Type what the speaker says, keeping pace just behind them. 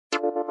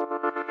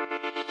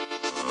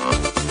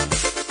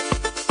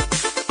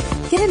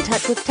Get in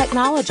touch with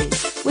technology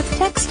with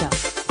Tech Stuff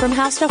from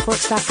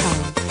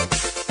HowStuffWorks.com.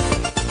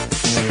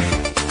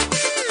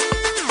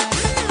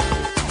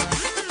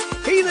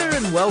 Hey there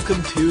and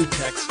welcome to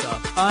Tech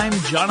Stuff. I'm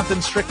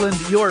Jonathan Strickland,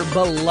 your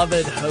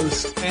beloved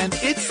host, and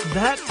it's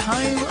that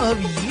time of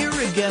year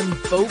again,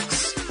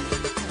 folks.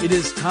 It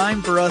is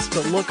time for us to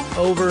look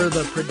over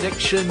the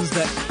predictions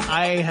that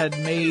I had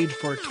made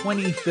for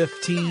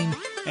 2015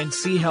 and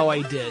see how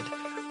I did.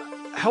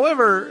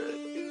 However,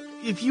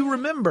 if you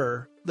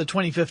remember the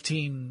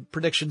 2015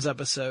 predictions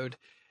episode,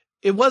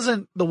 it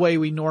wasn't the way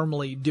we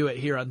normally do it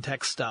here on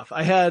Tech Stuff.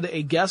 I had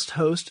a guest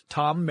host,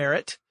 Tom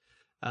Merritt,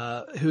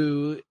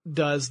 who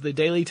does the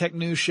Daily Tech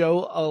News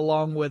Show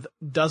along with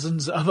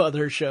dozens of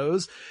other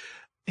shows.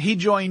 He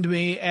joined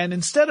me, and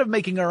instead of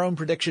making our own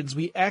predictions,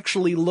 we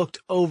actually looked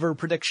over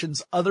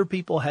predictions other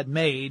people had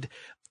made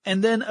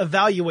and then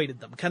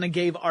evaluated them, kind of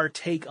gave our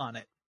take on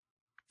it.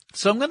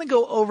 So I'm going to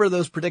go over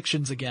those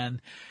predictions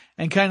again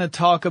and kind of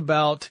talk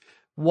about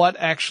what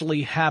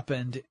actually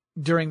happened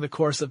during the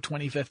course of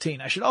 2015.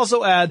 I should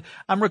also add,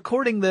 I'm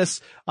recording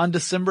this on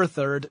December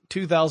 3rd,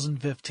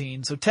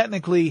 2015. So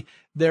technically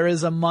there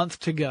is a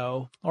month to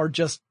go, or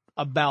just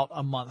about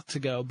a month to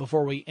go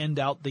before we end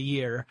out the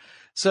year.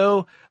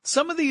 So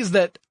some of these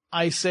that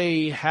I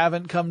say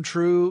haven't come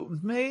true,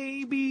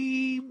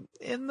 maybe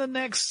in the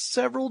next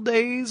several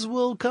days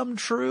will come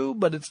true,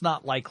 but it's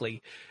not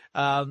likely.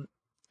 And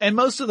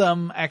most of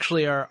them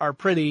actually are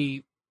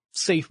pretty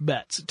safe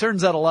bets. It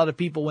turns out a lot of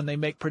people, when they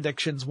make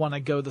predictions, want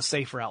to go the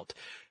safe route.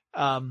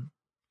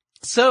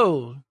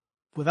 So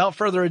without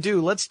further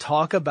ado, let's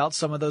talk about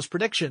some of those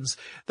predictions.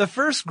 The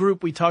first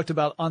group we talked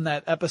about on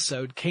that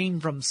episode came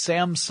from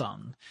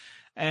Samsung,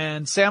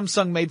 and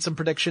Samsung made some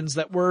predictions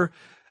that were,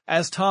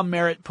 as Tom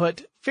Merritt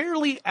put,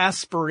 fairly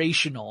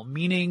aspirational,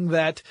 meaning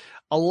that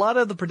a lot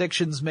of the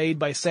predictions made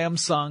by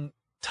Samsung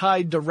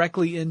tied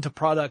directly into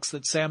products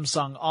that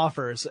Samsung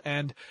offers.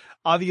 And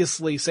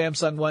obviously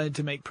Samsung wanted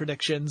to make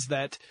predictions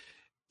that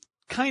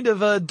kind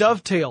of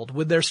dovetailed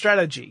with their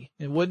strategy.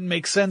 It wouldn't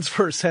make sense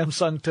for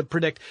Samsung to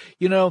predict,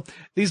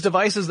 these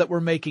devices that we're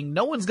making,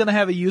 no one's going to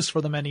have a use for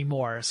them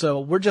anymore.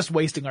 So we're just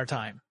wasting our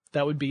time.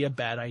 That would be a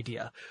bad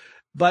idea.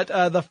 But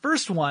the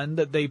first one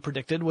that they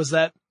predicted was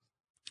that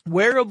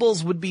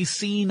wearables would be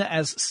seen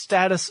as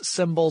status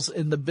symbols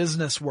in the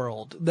business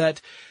world, that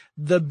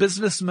the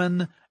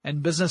businessmen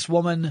and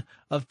businesswoman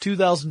of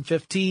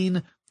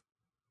 2015,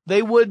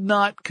 they would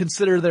not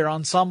consider their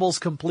ensembles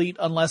complete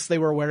unless they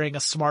were wearing a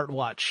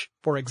smartwatch,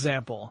 for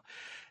example.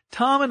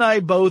 Tom and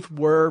I both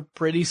were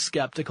pretty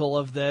skeptical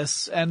of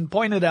this and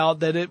pointed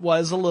out that it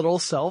was a little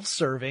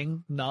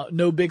self-serving,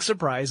 no big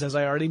surprise, as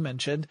I already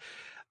mentioned,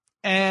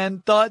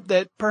 and thought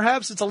that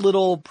perhaps it's a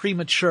little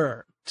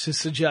premature to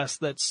suggest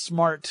that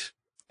smart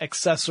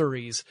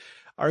accessories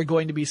are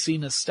going to be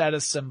seen as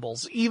status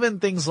symbols. Even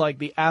things like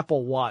the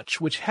Apple Watch,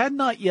 which had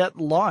not yet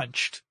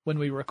launched when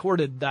we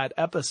recorded that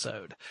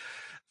episode.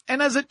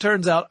 And as it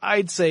turns out,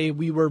 I'd say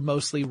we were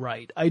mostly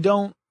right. I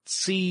don't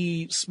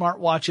see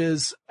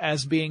smartwatches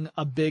as being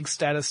a big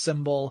status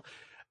symbol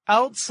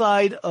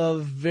outside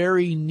of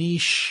very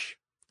niche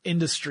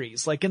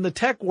industries. Like in the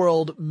tech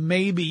world,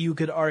 maybe you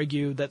could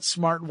argue that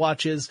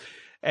smartwatches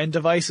and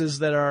devices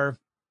that are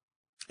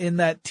in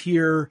that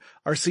tier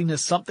are seen as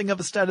something of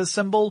a status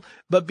symbol,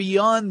 but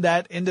beyond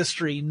that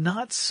industry,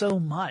 not so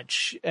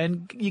much.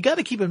 And you got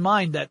to keep in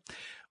mind that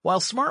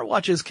while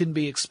smartwatches can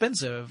be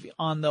expensive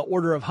on the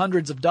order of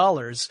hundreds of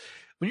dollars,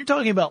 when you're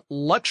talking about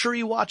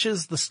luxury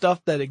watches, the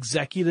stuff that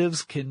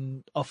executives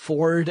can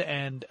afford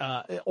and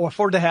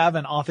afford to have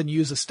and often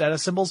use as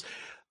status symbols,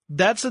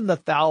 that's in the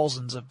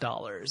thousands of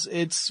dollars.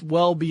 It's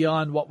well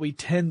beyond what we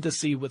tend to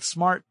see with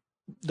smart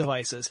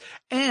devices.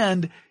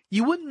 And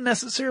you wouldn't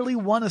necessarily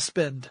want to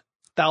spend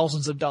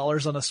thousands of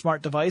dollars on a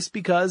smart device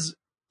because,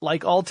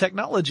 like all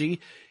technology,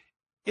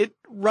 it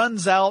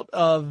runs out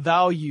of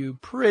value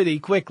pretty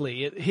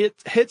quickly. It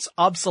hits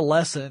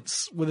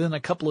obsolescence within a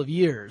couple of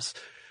years.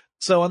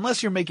 So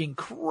unless you're making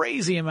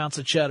crazy amounts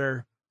of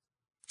cheddar,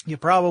 you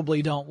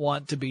probably don't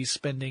want to be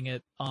spending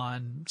it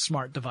on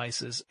smart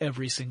devices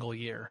every single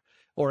year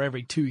or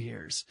every 2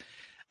 years.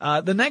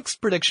 The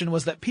next prediction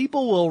was that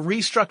people will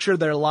restructure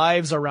their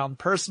lives around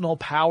personal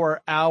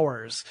power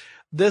hours.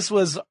 This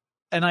was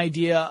an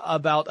idea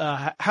about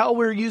how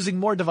we're using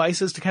more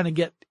devices to kind of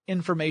get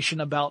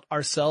information about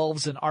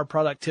ourselves and our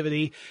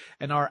productivity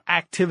and our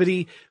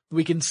activity.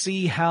 We can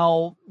see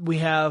how we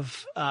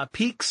have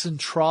peaks and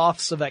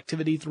troughs of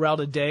activity throughout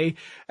a day,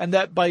 and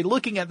that by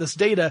looking at this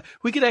data,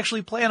 we could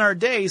actually plan our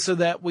day so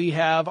that we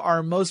have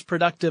our most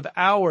productive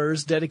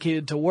hours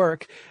dedicated to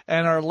work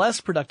and our less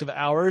productive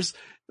hours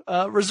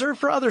reserved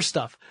for other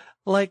stuff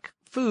like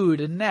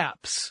food and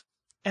naps.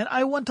 And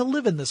I want to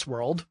live in this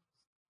world.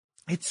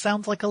 It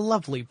sounds like a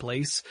lovely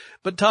place,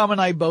 but Tom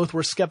and I both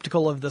were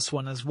skeptical of this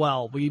one as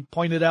well. We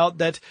pointed out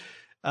that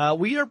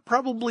we are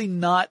probably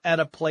not at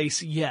a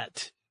place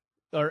yet,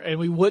 and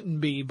we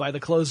wouldn't be by the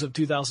close of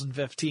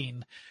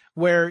 2015,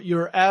 where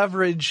your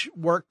average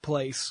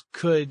workplace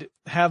could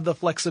have the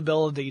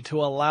flexibility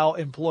to allow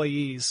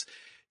employees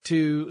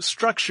to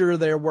structure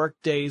their work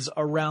days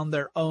around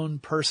their own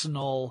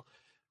personal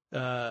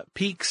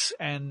peaks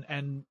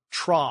and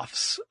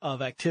troughs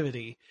of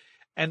activity.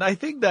 And I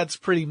think that's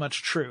pretty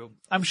much true.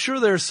 I'm sure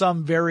there's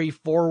some very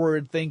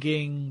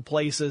forward-thinking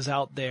places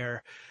out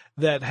there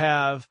that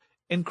have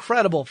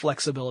incredible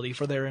flexibility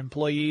for their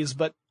employees,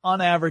 but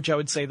on average, I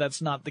would say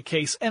that's not the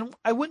case. And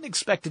I wouldn't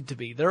expect it to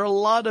be. There are a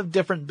lot of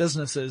different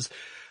businesses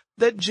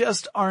that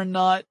just are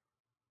not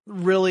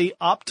really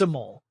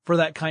optimal for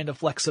that kind of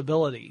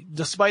flexibility,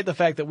 despite the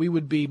fact that we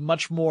would be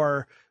much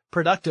more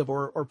productive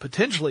or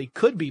potentially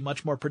could be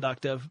much more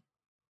productive.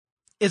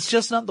 It's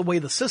just not the way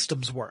the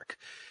systems work.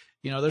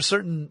 There's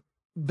certain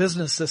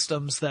business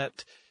systems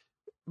that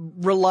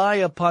rely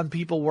upon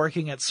people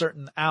working at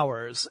certain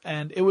hours,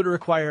 and it would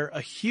require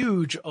a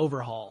huge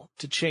overhaul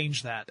to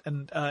change that.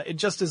 And it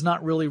just is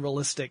not really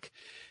realistic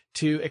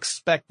to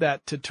expect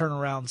that to turn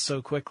around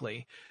so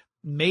quickly.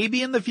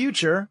 Maybe in the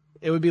future,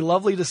 it would be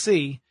lovely to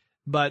see,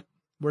 but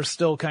we're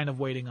still kind of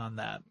waiting on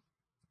that.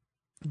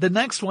 The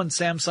next one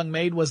Samsung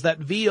made was that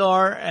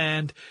VR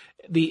and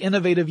the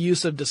innovative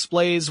use of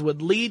displays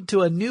would lead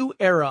to a new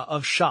era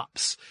of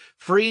shops,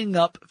 freeing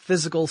up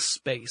physical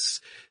space.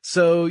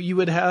 So you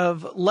would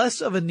have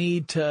less of a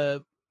need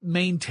to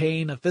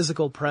maintain a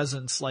physical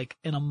presence like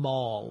in a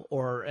mall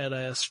or at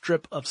a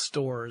strip of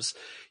stores.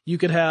 You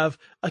could have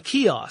a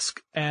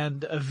kiosk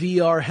and a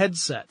VR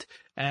headset,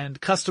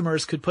 and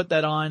customers could put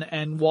that on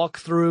and walk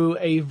through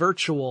a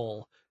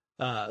virtual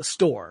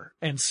store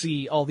and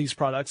see all these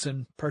products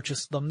and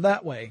purchase them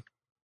that way.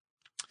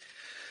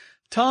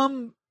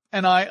 Tom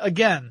and I,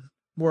 again,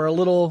 were a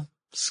little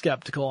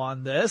skeptical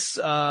on this.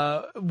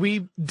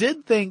 We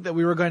did think that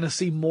we were going to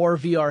see more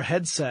VR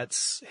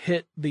headsets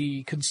hit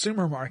the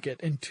consumer market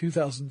in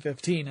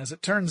 2015. As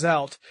it turns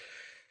out,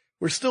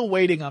 we're still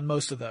waiting on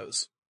most of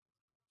those.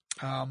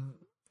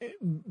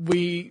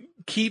 We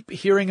keep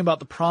hearing about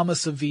the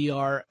promise of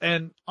VR,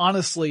 and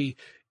honestly,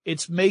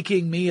 it's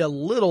making me a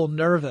little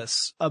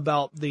nervous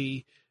about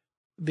the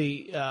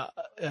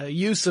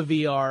use of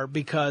VR,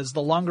 because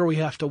the longer we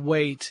have to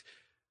wait,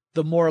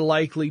 the more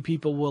likely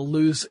people will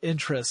lose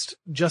interest,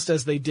 just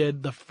as they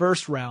did the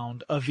first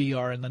round of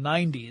VR in the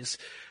 90s.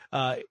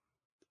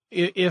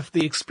 If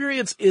the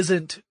experience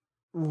isn't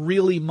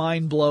really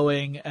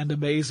mind-blowing and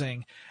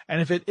amazing,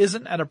 and if it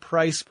isn't at a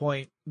price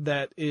point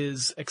that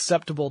is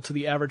acceptable to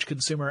the average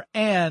consumer,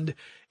 and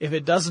if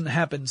it doesn't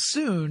happen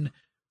soon,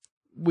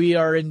 we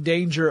are in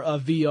danger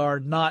of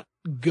VR not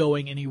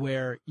going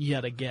anywhere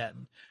yet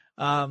again.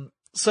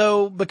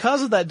 So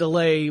because of that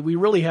delay, we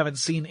really haven't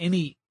seen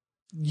any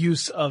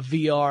use of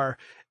VR,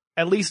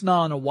 at least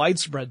not on a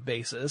widespread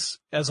basis,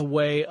 as a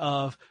way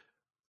as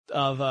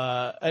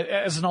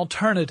an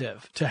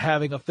alternative to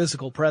having a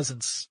physical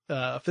presence,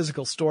 a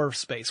physical store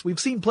space. We've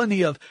seen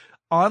plenty of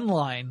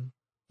online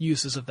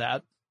uses of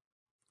that,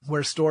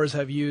 where stores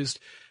have used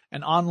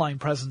an online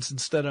presence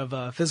instead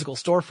of physical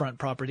storefront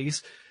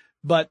properties,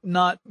 but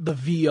not the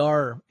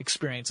VR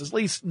experience, at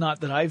least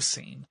not that I've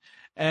seen.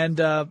 And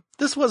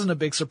this wasn't a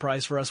big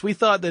surprise for us. We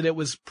thought that it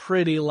was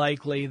pretty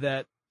likely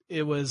that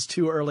it was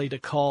too early to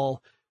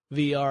call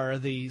VR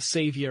the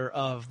savior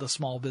of the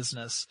small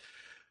business.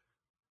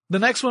 The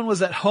next one was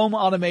that home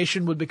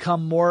automation would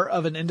become more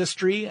of an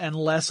industry and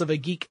less of a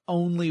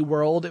geek-only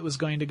world. It was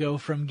going to go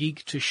from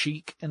geek to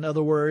chic, in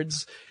other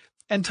words.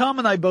 And Tom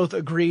and I both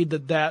agreed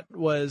that that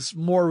was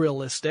more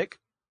realistic.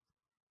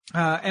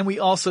 And we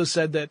also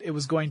said that it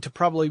was going to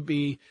probably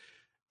be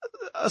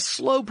a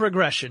slow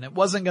progression. It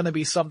wasn't going to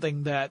be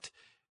something that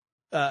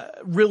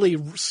really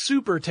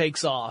super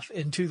takes off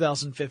in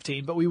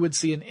 2015, but we would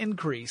see an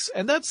increase.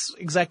 And that's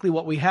exactly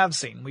what we have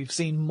seen. We've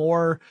seen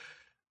more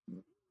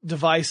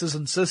devices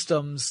and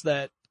systems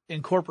that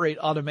incorporate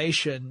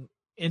automation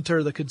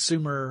enter the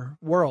consumer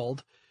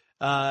world.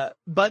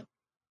 But,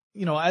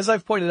 as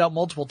I've pointed out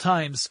multiple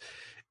times,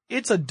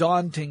 it's a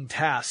daunting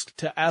task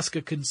to ask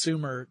a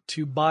consumer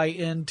to buy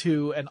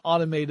into an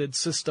automated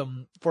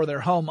system for their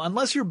home,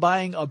 unless you're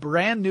buying a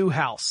brand new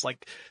house,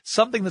 like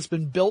something that's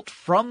been built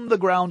from the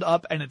ground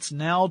up and it's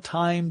now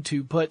time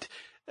to put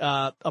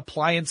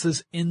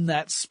appliances in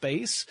that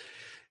space.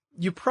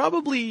 You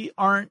probably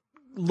aren't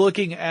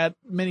looking at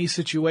many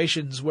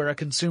situations where a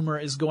consumer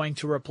is going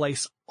to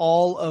replace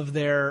all of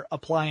their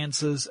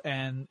appliances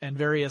and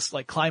various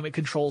like climate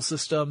control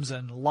systems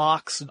and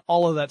locks and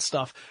all of that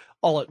stuff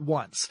all at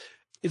once.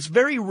 It's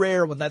very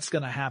rare when that's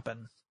going to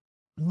happen.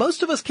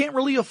 Most of us can't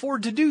really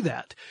afford to do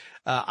that.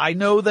 I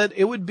know that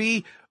it would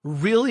be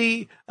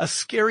really a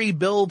scary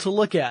bill to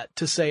look at,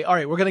 to say, all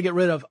right, we're going to get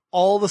rid of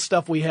all the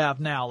stuff we have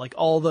now, like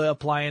all the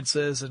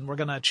appliances, and we're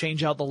going to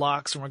change out the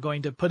locks, and we're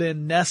going to put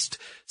in Nest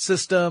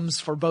systems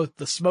for both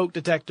the smoke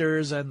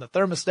detectors and the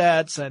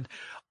thermostats and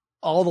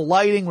all the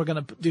lighting. We're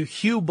going to do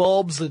Hue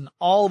bulbs and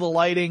all the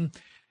lighting.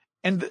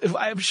 And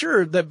I'm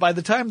sure that by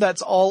the time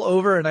that's all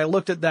over and I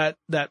looked at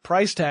that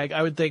price tag,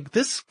 I would think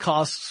this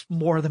costs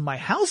more than my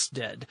house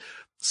did.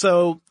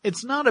 So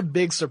it's not a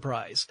big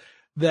surprise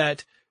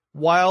that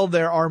while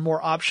there are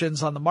more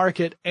options on the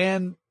market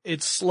and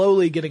it's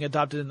slowly getting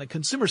adopted in the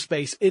consumer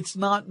space, it's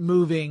not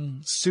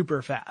moving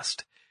super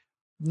fast.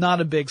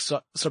 not a big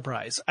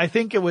surprise. I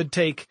think it would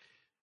take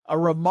a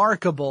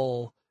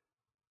remarkable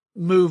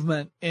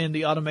movement in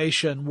the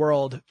automation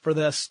world for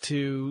this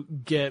to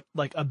get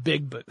like a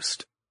big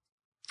boost.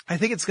 I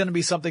think it's going to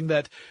be something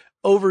that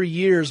over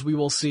years we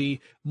will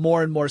see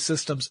more and more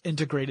systems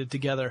integrated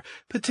together,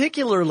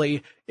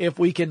 particularly if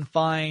we can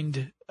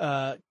find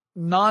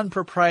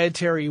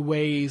non-proprietary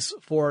ways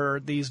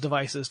for these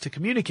devices to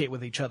communicate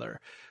with each other,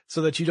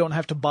 so that you don't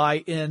have to buy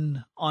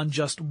in on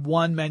just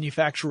one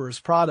manufacturer's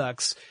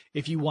products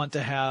if you want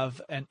to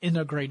have an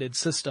integrated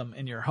system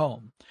in your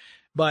home.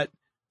 But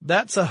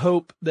that's a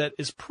hope that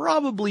is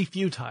probably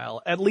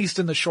futile, at least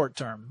in the short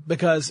term,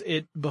 because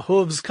it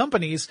behooves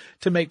companies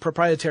to make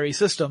proprietary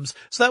systems,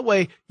 so that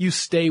way you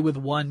stay with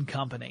one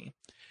company.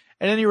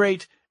 At any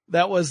rate,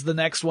 that was the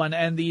next one.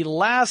 And the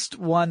last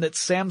one that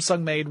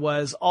Samsung made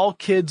was all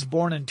kids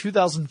born in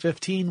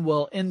 2015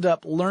 will end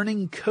up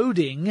learning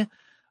coding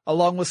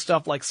along with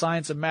stuff like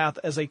science and math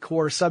as a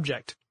core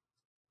subject.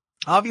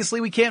 Obviously,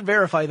 we can't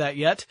verify that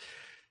yet.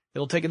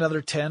 It'll take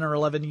another 10 or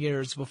 11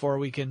 years before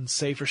we can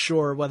say for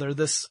sure whether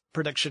this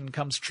prediction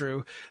comes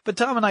true. But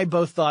Tom and I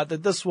both thought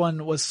that this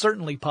one was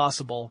certainly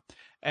possible,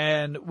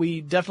 and we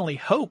definitely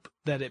hope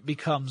that it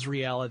becomes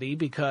reality,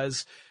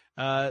 because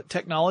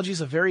technology is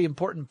a very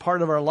important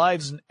part of our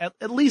lives, and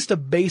at least a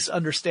base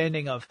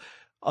understanding of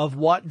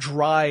what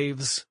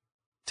drives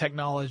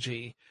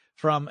technology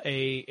from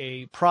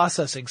a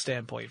processing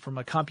standpoint, from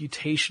a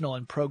computational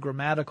and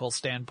programmatical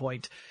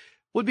standpoint,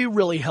 would be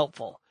really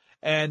helpful.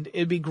 And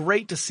it'd be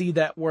great to see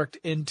that worked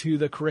into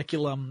the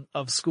curriculum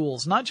of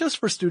schools, not just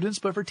for students,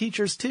 but for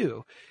teachers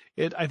too.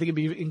 I think it'd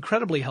be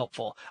incredibly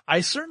helpful. I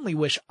certainly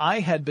wish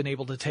I had been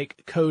able to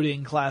take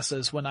coding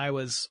classes when I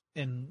was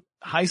in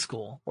high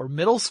school or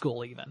middle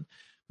school even.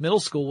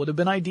 Middle school would have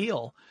been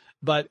ideal,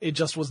 but it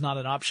just was not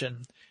an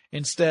option.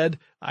 Instead,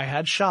 I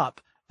had shop,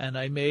 and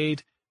I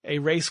made a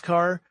race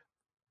car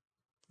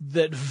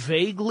that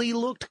vaguely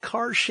looked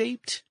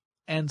car-shaped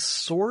and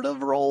sort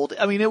of rolled.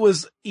 I mean, it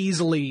was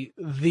easily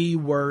the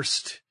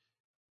worst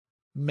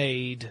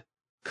made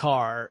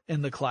car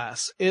in the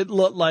class. It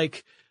looked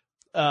like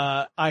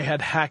I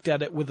had hacked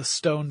at it with a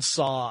stone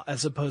saw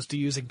as opposed to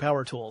using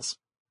power tools.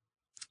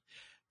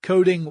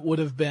 Coding would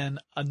have been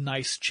a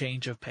nice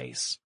change of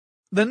pace.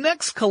 The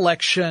next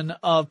collection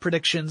of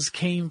predictions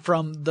came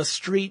from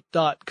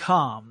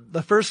TheStreet.com.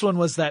 The first one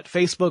was that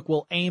Facebook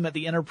will aim at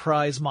the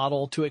enterprise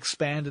model to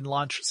expand and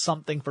launch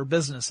something for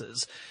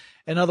businesses.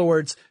 In other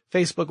words,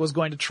 Facebook was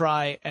going to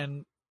try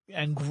and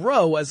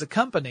grow as a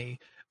company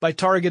by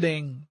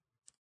targeting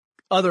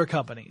other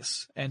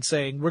companies and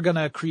saying, we're going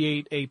to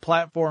create a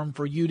platform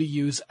for you to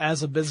use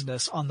as a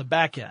business on the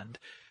back end.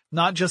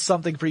 Not just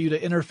something for you to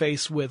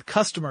interface with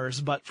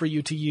customers, but for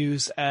you to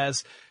use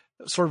as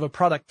sort of a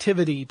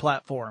productivity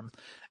platform.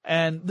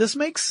 And this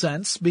makes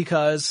sense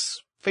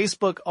because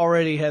Facebook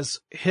already has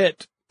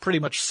hit pretty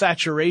much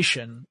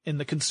saturation in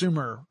the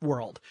consumer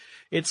world.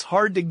 It's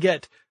hard to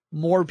get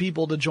more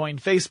people to join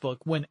Facebook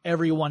when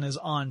everyone is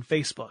on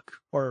Facebook,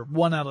 or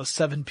 1 out of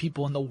 7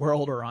 people in the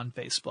world are on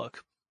Facebook.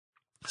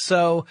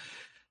 So,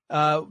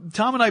 Tom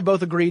and I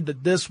both agreed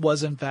that this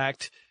was in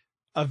fact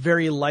a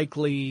very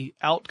likely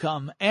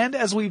outcome. And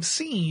as we've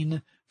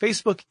seen,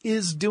 Facebook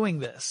is doing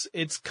this.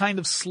 It's kind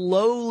of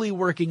slowly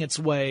working its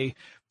way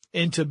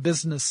into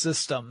business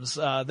systems.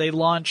 They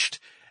launched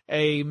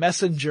a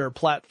messenger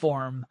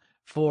platform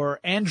for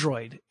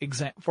Android,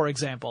 for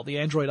example, the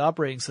Android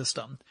operating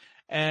system.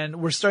 And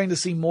we're starting to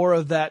see more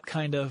of that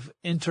kind of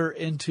enter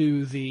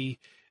into the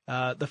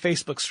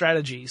Facebook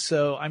strategy.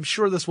 So I'm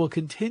sure this will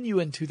continue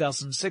in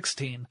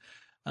 2016,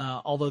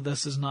 although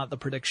this is not the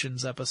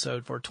predictions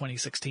episode for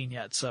 2016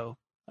 yet. So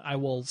I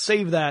will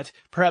save that.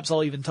 Perhaps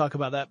I'll even talk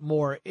about that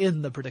more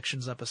in the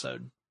predictions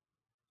episode.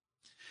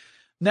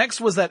 Next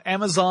was that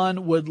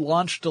Amazon would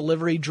launch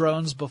delivery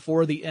drones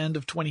before the end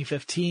of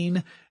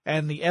 2015,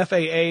 and the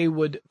FAA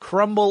would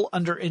crumble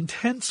under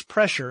intense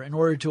pressure in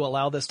order to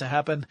allow this to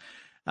happen.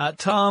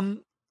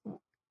 Tom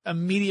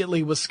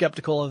immediately was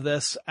skeptical of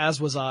this, as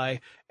was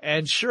I,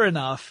 and sure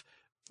enough,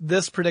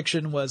 this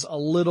prediction was a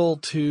little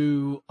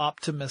too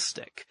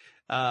optimistic.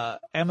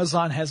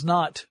 Amazon has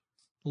not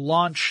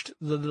launched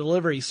the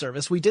delivery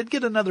service. We did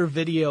get another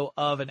video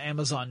of an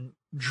Amazon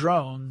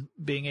drone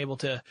being able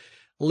to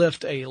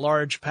lift a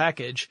large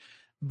package,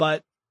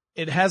 but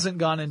it hasn't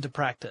gone into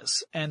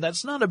practice, and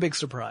that's not a big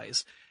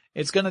surprise.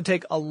 It's going to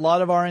take a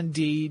lot of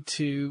R&D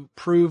to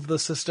prove the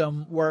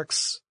system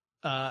works.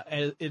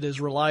 It is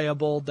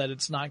reliable, that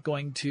it's not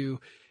going to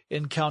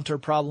encounter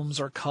problems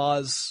or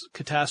cause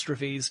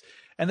catastrophes.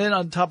 And then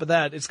on top of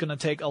that, it's going to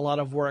take a lot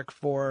of work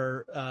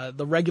for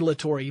the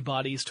regulatory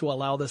bodies to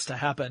allow this to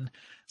happen.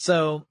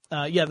 So,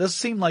 this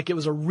seemed like it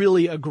was a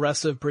really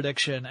aggressive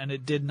prediction, and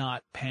it did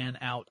not pan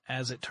out,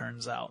 as it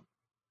turns out.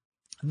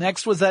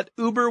 Next was that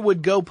Uber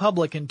would go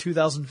public in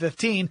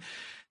 2015.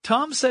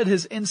 Tom said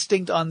his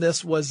instinct on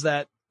this was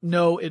that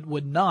no, it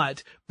would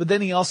not. But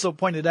then he also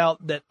pointed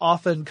out that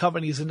often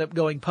companies end up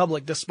going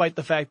public despite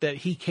the fact that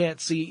he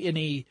can't see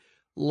any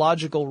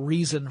logical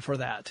reason for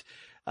that.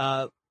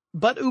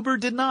 But Uber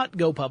did not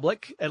go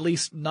public, at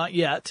least not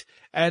yet.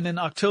 And in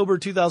October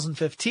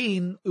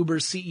 2015,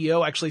 Uber's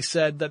CEO actually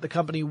said that the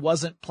company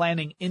wasn't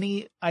planning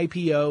any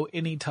IPO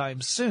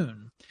anytime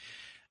soon.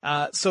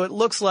 So it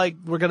looks like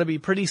we're going to be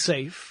pretty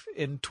safe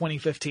in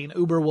 2015.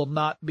 Uber will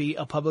not be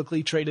a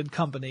publicly traded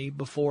company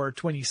before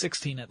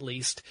 2016 at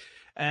least.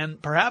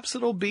 And perhaps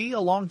it'll be a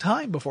long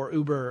time before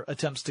Uber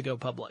attempts to go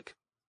public.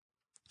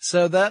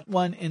 So that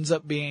one ends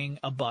up being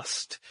a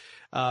bust.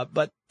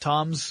 But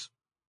Tom's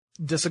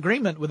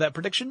disagreement with that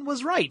prediction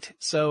was right.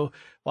 So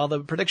while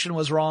the prediction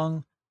was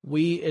wrong,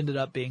 we ended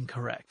up being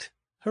correct.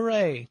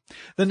 Hooray.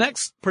 The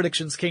next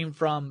predictions came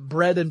from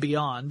Bread and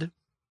Beyond.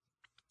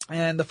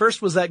 And the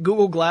first was that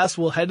Google Glass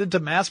will head into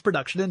mass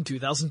production in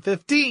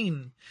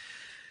 2015.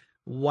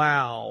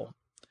 Wow.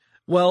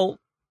 Well,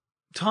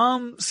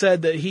 Tom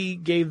said that he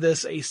gave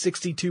this a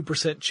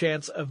 62%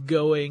 chance of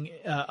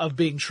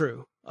being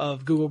true,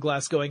 of Google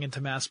Glass going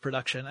into mass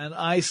production. And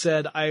I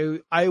said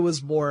I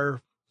was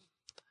more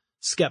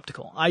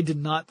skeptical. I did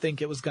not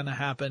think it was going to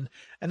happen.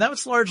 And that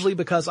was largely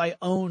because I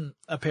own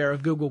a pair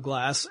of Google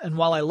Glass. And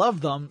while I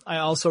love them, I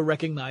also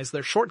recognize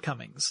their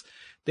shortcomings.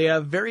 They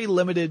have very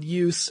limited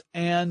use,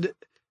 and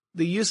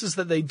the uses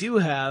that they do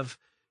have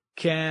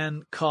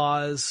can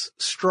cause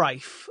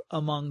strife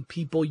among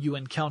people you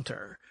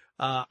encounter.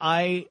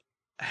 I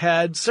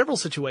had several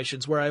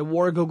situations where I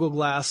wore Google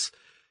Glass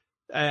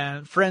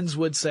and friends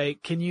would say,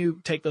 "Can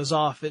you take those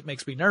off? It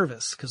makes me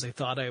nervous," because they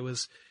thought I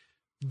was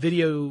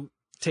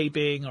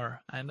videotaping,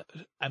 or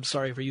I'm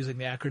sorry for using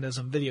the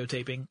acronym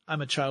videotaping.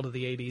 I'm a child of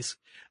the 80s.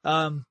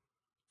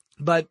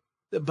 But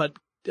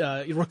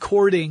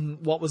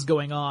recording what was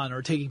going on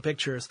or taking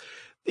pictures,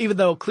 even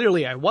though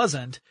clearly I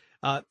wasn't,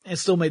 it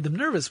still made them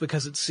nervous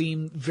because it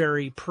seemed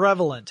very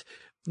prevalent.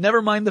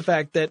 Never mind the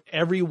fact that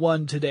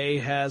everyone today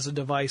has a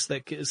device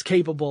that is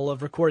capable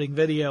of recording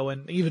video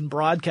and even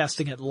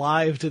broadcasting it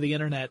live to the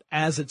internet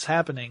as it's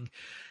happening.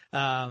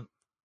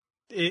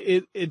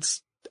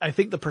 It's, I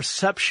think, the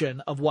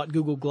perception of what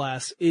Google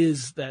Glass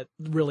is that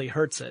really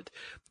hurts it.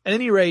 At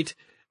any rate,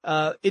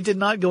 it did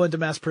not go into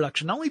mass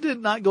production. Not only did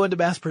it not go into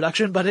mass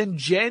production, but in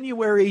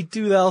January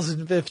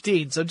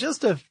 2015, so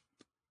just a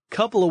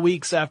couple of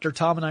weeks after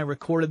Tom and I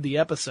recorded the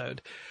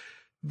episode,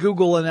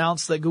 Google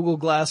announced that Google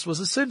Glass was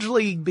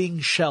essentially being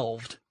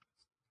shelved.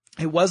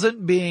 It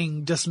wasn't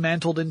being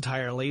dismantled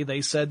entirely.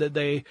 They said that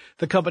the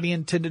company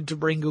intended to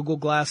bring Google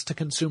Glass to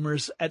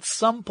consumers at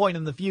some point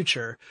in the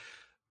future,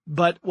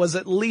 but was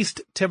at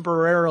least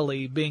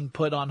temporarily being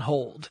put on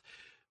hold.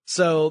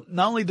 So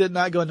not only did it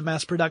not go into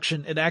mass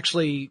production, it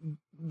actually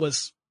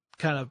was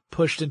kind of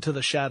pushed into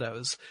the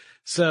shadows.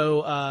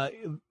 So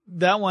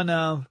that one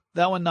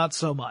not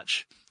so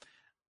much.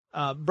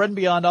 Bread and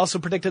Beyond also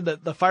predicted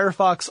that the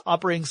Firefox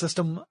operating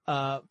system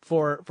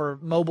for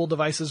mobile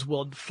devices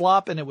would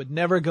flop and it would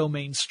never go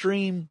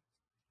mainstream,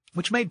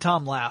 which made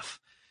Tom laugh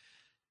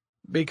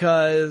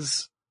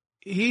because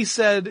he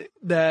said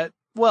that,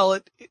 well,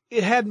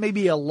 it had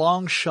maybe a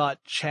long shot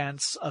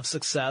chance of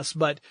success,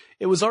 but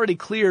it was already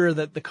clear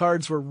that the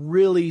cards were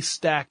really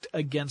stacked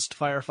against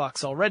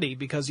Firefox already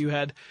because you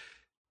had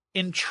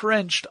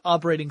entrenched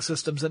operating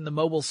systems in the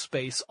mobile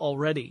space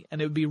already,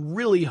 and it would be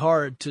really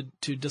hard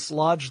to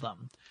dislodge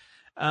them.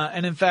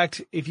 And in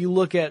fact, if you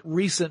look at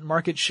recent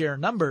market share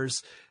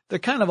numbers, they're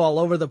kind of all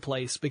over the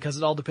place because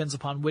it all depends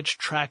upon which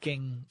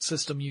tracking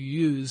system you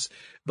use.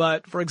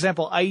 But for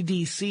example,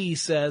 IDC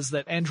says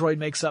that Android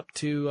makes up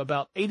to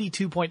about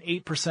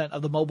 82.8%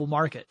 of the mobile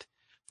market,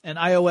 and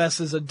iOS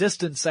is a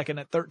distant second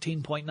at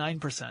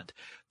 13.9%.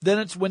 Then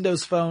it's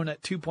Windows Phone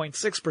at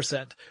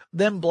 2.6%,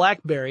 then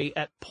BlackBerry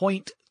at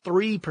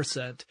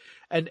 0.3%,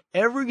 and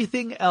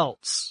everything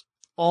else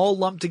all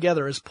lumped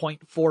together is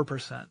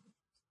 0.4%.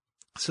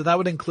 So that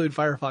would include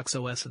Firefox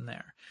OS in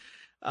there.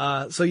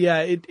 So yeah,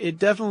 it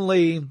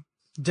definitely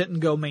didn't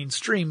go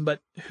mainstream,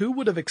 but who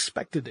would have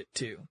expected it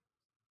to?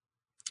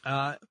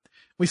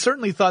 We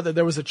certainly thought that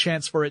there was a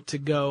chance for it to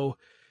go,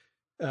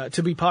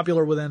 to be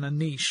popular within a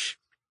niche,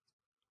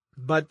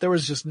 but there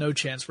was just no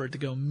chance for it to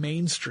go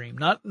mainstream.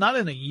 Not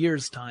in a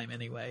year's time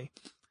anyway.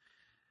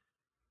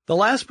 The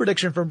last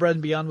prediction from Bread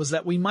and Beyond was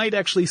that we might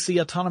actually see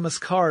autonomous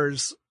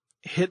cars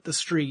hit the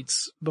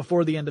streets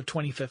before the end of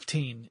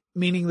 2015,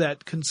 meaning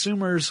that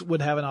consumers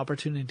would have an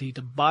opportunity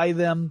to buy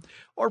them,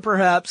 or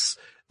perhaps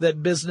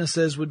that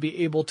businesses would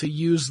be able to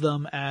use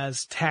them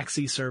as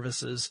taxi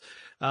services.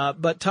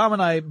 But Tom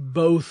and I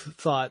both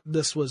thought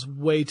this was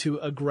way too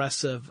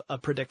aggressive a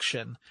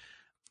prediction.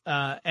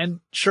 And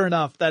sure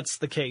enough, that's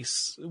the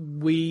case.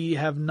 We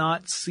have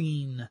not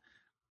seen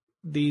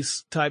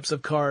these types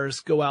of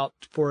cars go out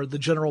for the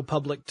general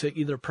public to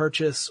either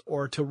purchase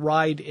or to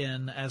ride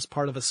in as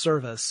part of a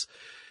service.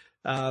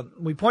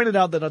 We pointed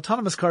out that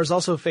autonomous cars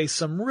also face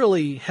some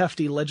really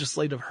hefty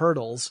legislative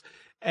hurdles,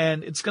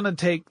 and it's going to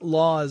take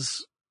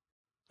laws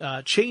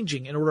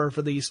changing in order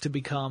for these to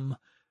become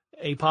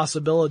a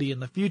possibility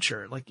in the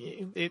future. Like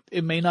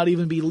it may not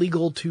even be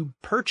legal to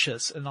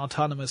purchase an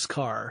autonomous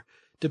car,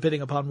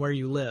 depending upon where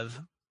you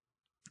live.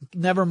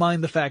 Never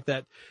mind the fact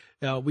that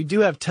we do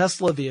have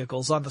Tesla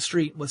vehicles on the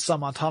street with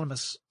some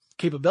autonomous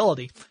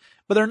capability,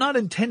 but they're not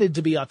intended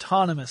to be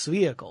autonomous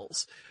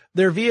vehicles.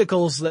 They're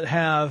vehicles that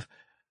have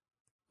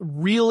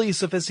really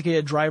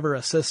sophisticated driver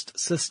assist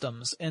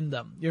systems in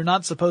them. You're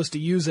not supposed to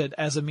use it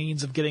as a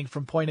means of getting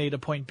from point A to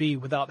point B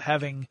without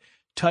having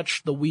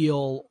touched the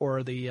wheel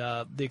or the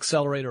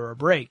accelerator or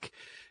brake.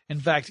 In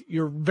fact,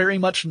 you're very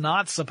much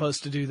not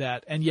supposed to do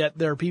that. And yet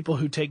there are people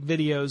who take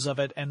videos of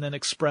it and then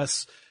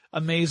express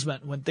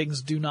amazement when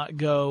things do not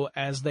go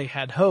as they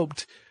had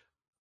hoped.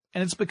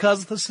 And it's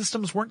because the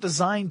systems weren't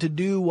designed to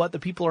do what the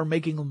people are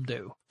making them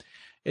do.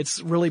 It's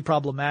really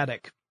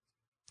problematic.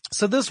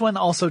 So this one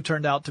also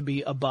turned out to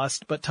be a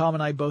bust, but Tom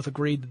and I both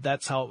agreed that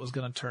that's how it was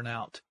going to turn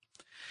out.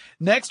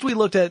 Next, we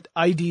looked at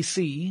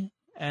IDC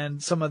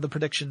and some of the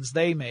predictions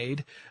they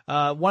made.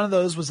 One of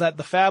those was that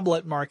the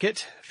phablet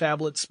market,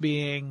 phablets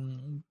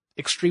being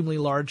extremely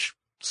large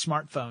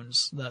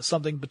smartphones,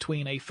 something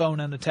between a phone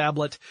and a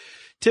tablet.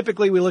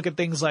 Typically, we look at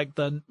things like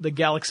the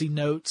Galaxy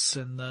Notes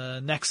and the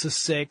Nexus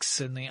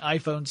 6 and the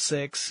iPhone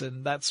 6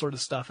 and that sort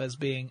of stuff as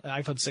being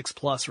iPhone 6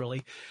 Plus,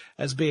 really,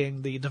 as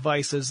being the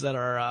devices that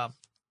are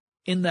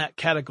in that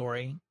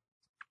category.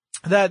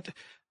 That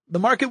the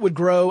market would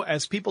grow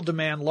as people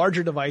demand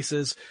larger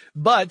devices,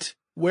 but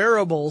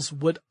wearables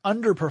would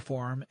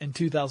underperform in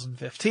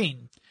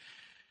 2015.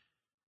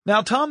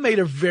 Now, Tom made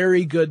a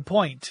very good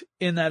point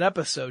in that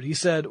episode. He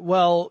said,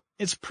 well,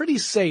 it's pretty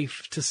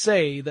safe to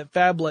say that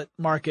phablet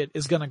market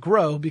is going to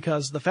grow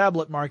because the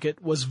phablet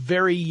market was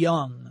very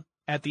young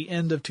at the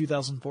end of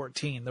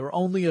 2014. There were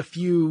only a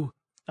few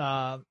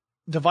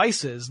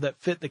devices that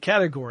fit the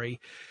category,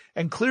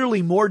 and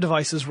clearly more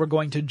devices were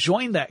going to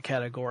join that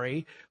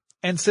category.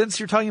 And since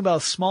you're talking about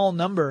a small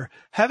number,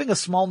 having a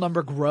small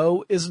number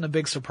grow isn't a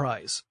big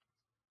surprise.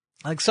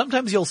 Like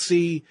sometimes you'll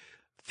see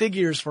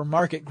figures for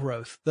market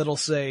growth that'll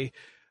say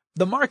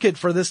the market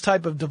for this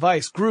type of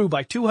device grew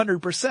by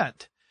 200%.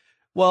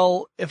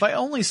 Well, if I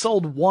only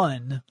sold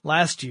one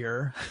last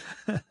year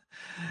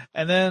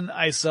and then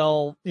I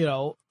sell,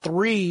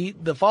 3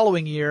 the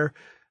following year,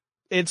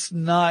 it's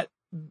not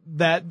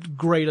that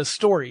great a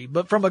story.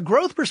 But from a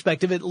growth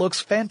perspective, it looks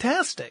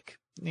fantastic,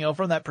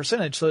 from that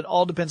percentage. So it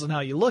all depends on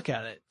how you look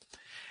at it.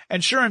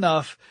 And sure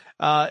enough,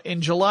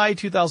 in July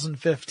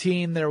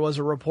 2015, there was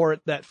a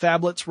report that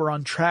phablets were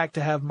on track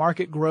to have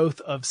market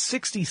growth of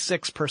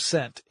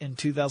 66% in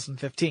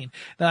 2015.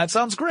 Now that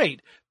sounds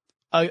great.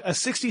 A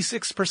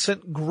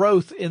 66%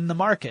 growth in the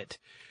market.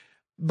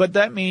 But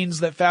that means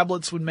that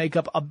phablets would make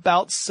up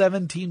about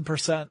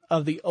 17%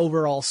 of the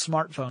overall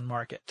smartphone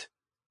market.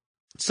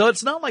 So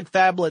it's not like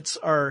phablets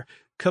are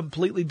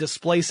completely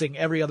displacing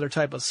every other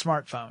type of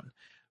smartphone.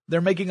 They're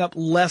making up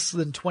less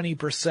than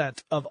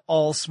 20% of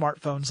all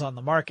smartphones on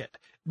the market.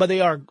 But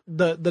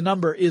the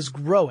number is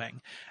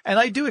growing. And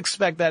I do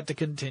expect that to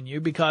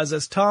continue because,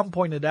 as Tom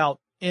pointed out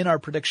in our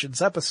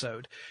predictions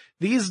episode,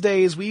 these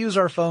days we use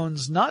our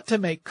phones not to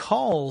make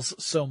calls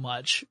so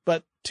much,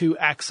 but to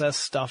access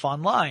stuff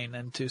online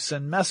and to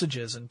send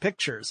messages and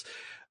pictures.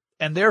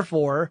 And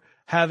therefore,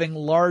 having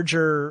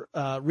larger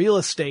real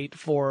estate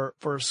for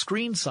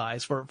screen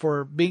size,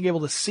 for being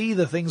able to see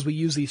the things we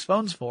use these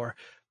phones for,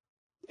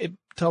 it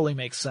totally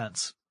makes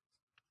sense.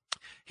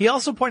 He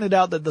also pointed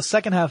out that the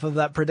second half of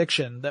that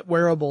prediction, that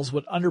wearables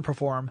would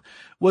underperform,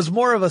 was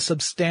more of a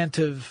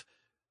substantive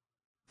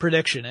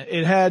prediction.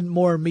 It had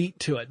more meat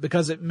to it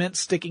because it meant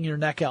sticking your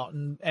neck out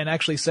and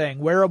actually saying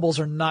wearables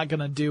are not going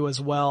to do as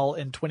well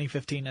in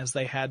 2015 as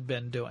they had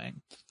been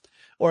doing.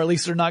 Or at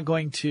least they're not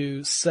going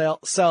to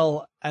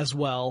sell as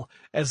well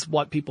as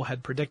what people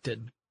had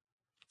predicted.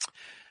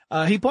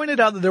 He pointed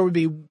out that there would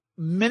be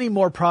many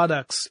more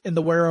products in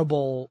the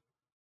wearable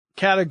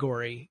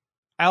category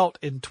out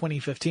in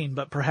 2015,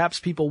 but perhaps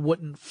people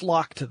wouldn't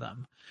flock to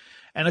them.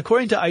 And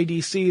according to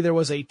IDC, there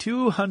was a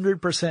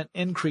 200%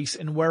 increase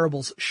in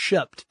wearables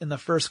shipped in the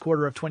first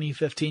quarter of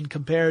 2015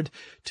 compared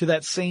to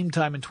that same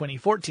time in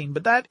 2014.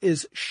 But that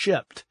is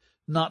shipped,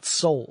 not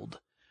sold.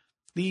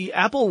 The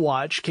Apple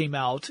Watch came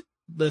out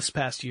this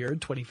past year,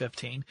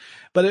 2015,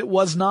 but it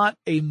was not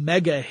a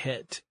mega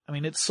hit. I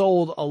mean, it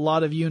sold a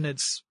lot of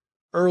units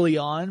early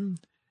on,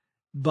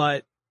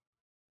 but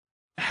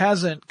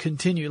hasn't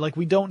continued. Like,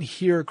 we don't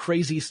hear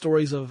crazy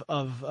stories of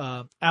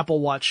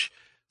Apple Watch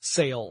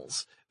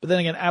sales. But then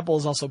again, Apple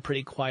is also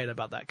pretty quiet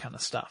about that kind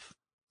of stuff.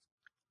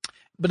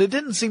 But it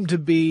didn't seem to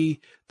be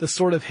the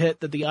sort of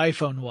hit that the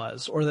iPhone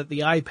was or that the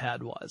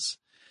iPad was.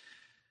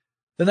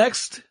 The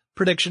next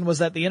prediction was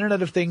that the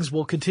Internet of Things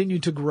will continue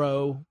to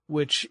grow,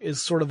 which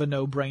is sort of a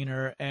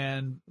no-brainer.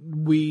 And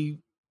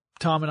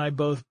Tom and I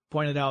both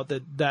pointed out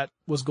that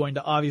was going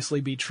to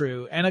obviously be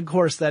true. And of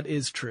course, that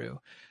is true.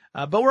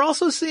 But we're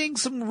also seeing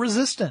some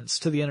resistance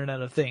to the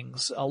Internet of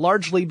Things,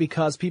 largely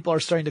because people are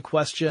starting to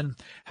question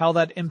how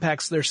that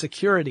impacts their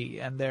security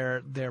and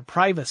their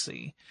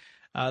privacy.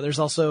 There's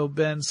also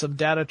been some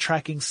data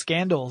tracking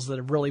scandals that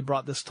have really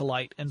brought this to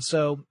light. And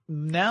so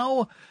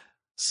now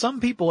some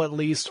people at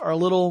least are a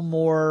little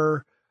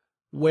more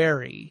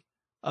wary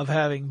of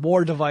having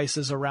more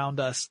devices around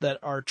us that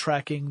are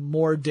tracking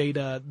more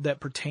data that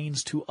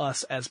pertains to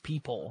us as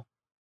people.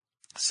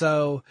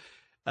 So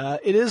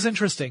It is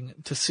interesting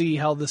to see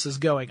how this is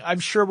going. I'm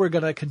sure we're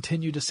going to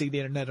continue to see the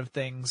Internet of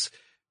Things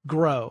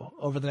grow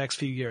over the next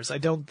few years. I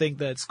don't think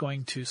that it's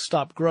going to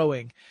stop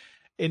growing.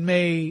 It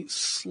may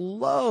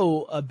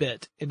slow a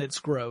bit in its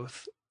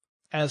growth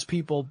as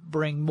people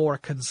bring more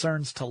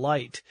concerns to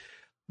light.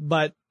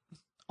 But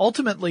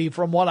ultimately,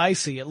 from what I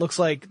see, it looks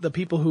like the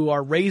people who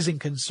are raising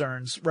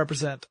concerns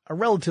represent a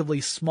relatively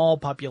small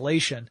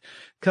population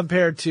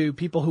compared to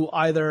people who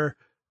either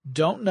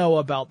don't know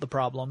about the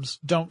problems,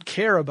 don't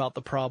care about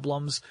the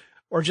problems,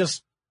 or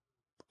just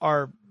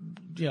are,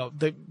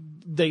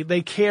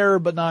 they care,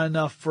 but not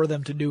enough for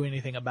them to do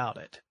anything about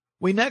it.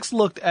 We next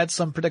looked at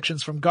some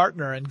predictions from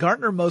Gartner, and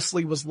Gartner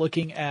mostly was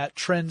looking at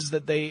trends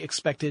that they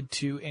expected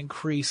to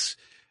increase,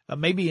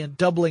 maybe in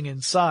doubling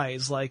in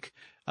size, like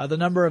the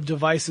number of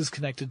devices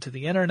connected to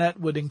the internet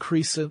would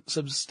increase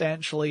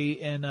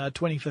substantially in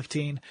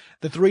 2015.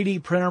 The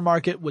 3D printer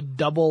market would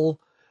double.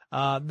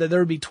 There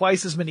would be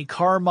twice as many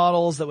car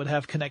models that would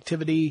have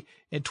connectivity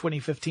in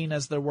 2015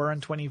 as there were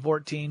in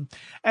 2014,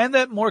 and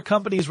that more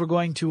companies were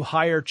going to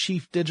hire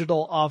chief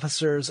digital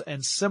officers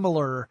and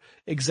similar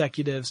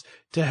executives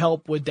to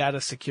help with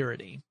data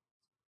security.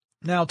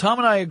 Now, Tom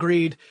and I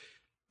agreed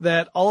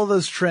that all of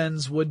those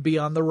trends would be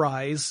on the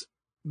rise,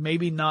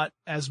 maybe not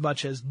as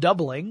much as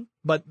doubling,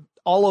 but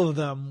all of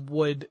them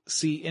would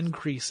see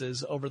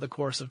increases over the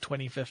course of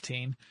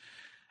 2015.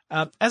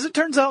 As it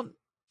turns out,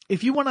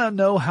 if you want to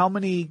know how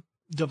many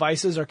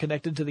devices are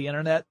connected to the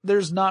internet,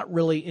 there's not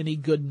really any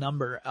good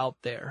number out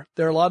there.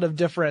 There are a lot of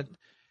different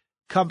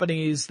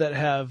companies that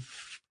have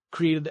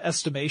created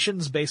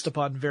estimations based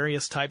upon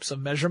various types of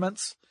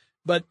measurements,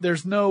 but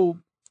there's no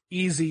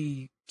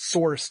easy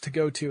source to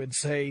go to and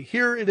say,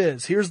 here it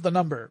is, here's the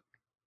number.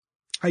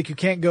 Like you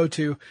can't go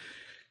to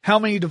how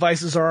many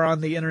devices are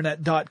on the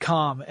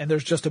internet.com and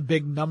there's just a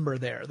big number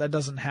there. That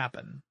doesn't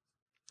happen.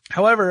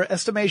 However,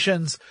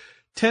 estimations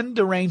tend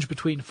to range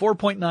between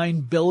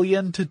 4.9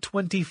 billion to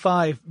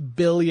 25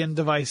 billion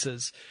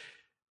devices.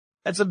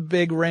 That's a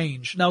big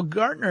range. Now,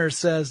 Gartner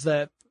says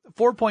that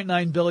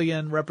 4.9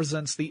 billion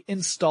represents the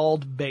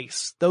installed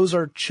base. Those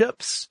are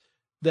chips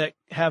that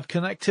have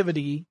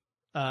connectivity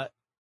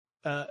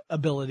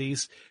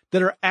abilities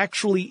that are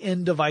actually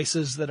in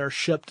devices that are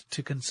shipped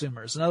to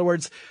consumers. In other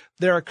words,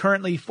 there are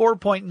currently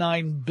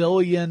 4.9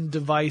 billion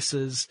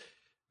devices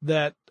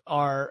that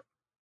are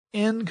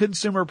in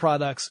consumer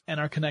products and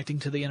are connecting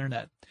to the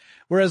internet.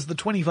 Whereas the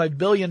 25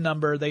 billion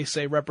number, they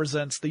say,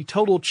 represents the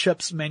total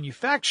chips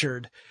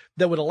manufactured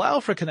that would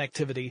allow for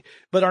connectivity,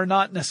 but are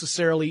not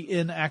necessarily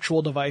in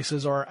actual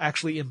devices or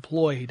actually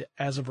employed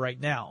as of right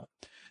now.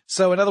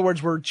 So in other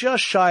words, we're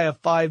just shy of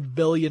 5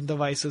 billion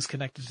devices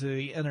connected to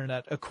the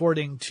internet,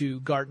 according to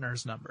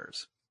Gartner's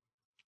numbers.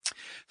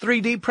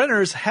 3D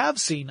printers have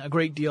seen a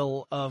great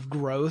deal of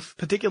growth,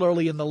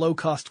 particularly in the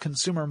low-cost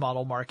consumer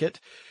model market.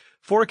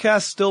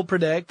 Forecasts still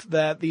predict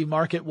that the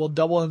market will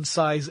double in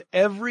size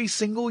every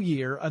single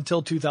year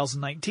until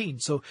 2019.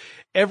 So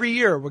every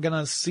year we're going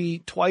to see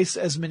twice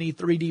as many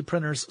 3D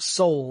printers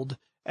sold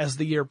as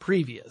the year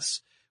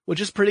previous, which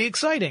is pretty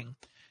exciting.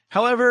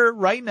 However,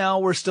 right now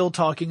we're still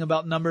talking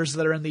about numbers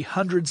that are in the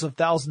hundreds of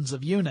thousands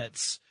of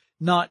units,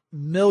 not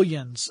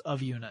millions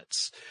of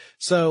units.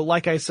 So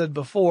like I said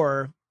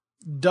before,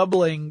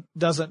 doubling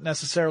doesn't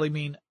necessarily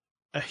mean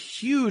a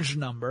huge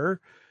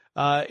number.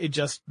 It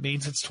just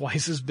means it's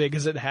twice as big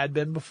as it had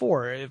been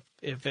before.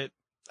 If it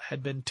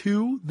had been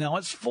 2, now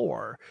it's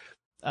 4.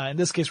 In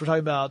this case, we're talking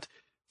about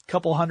a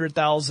couple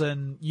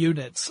 100,000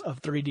 units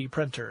of 3D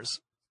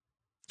printers.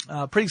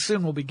 Pretty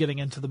soon we'll be getting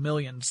into the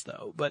millions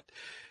though, but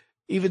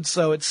even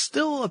so, it's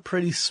still a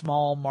pretty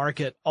small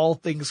market, all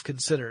things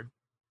considered,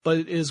 but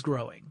it is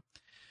growing.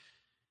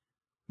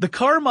 The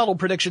car model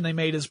prediction they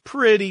made is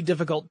pretty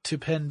difficult to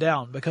pin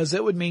down because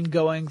it would mean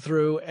going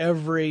through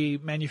every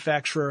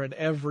manufacturer and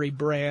every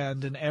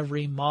brand and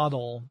every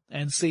model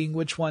and seeing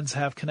which ones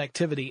have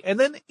connectivity, and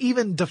then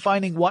even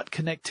defining what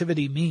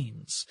connectivity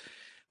means.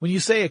 When you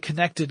say a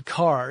connected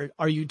car,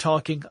 are you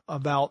talking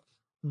about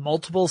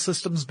multiple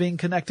systems being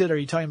connected? Are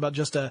you talking about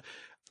just a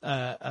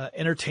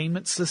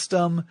entertainment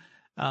system?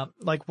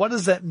 Like what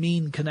does that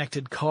mean,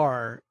 connected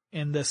car,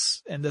 in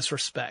this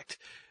respect?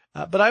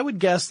 But I would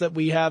guess that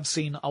we have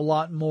seen a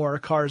lot more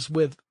cars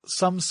with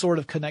some sort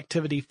of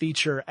connectivity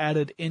feature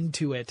added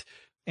into it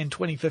in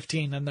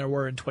 2015 than there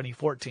were in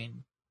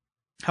 2014.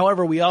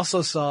 However, we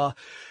also saw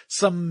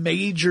some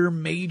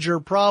major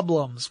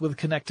problems with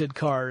connected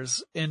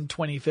cars in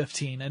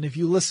 2015. And if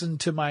you listen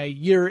to my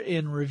year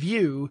in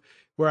review,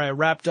 where I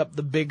wrapped up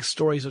the big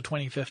stories of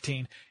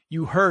 2015,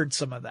 you heard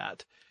some of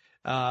that.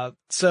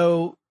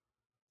 So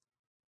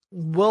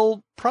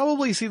we'll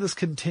probably see this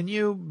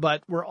continue,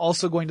 but we're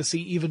also going to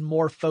see even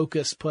more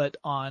focus put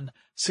on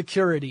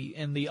security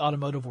in the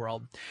automotive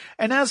world.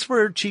 And as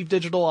for chief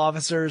digital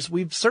officers,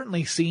 we've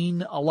certainly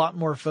seen a lot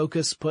more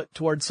focus put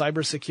towards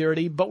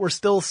cybersecurity, but we're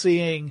still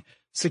seeing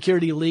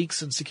security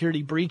leaks and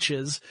security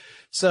breaches.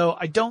 So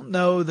I don't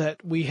know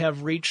that we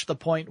have reached the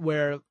point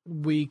where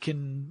we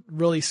can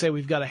really say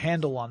we've got a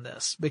handle on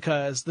this,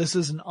 because this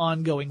is an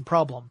ongoing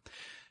problem.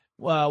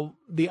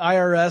 the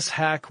IRS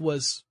hack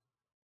was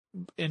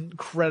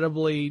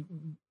incredibly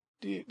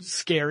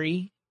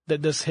scary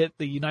that this hit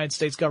the United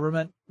States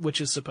government,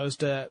 which is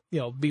supposed to,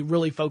 be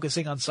really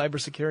focusing on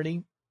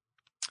cybersecurity.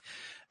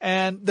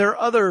 And there are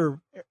other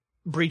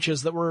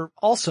breaches that were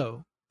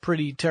also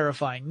pretty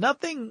terrifying.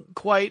 Nothing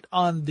quite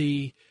on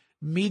the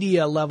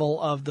media level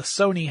of the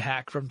Sony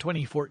hack from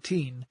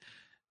 2014,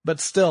 but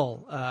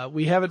still,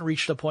 we haven't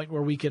reached a point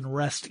where we can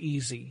rest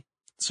easy.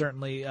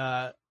 Certainly,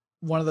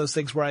 one of those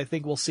things where I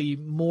think we'll see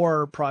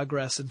more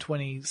progress in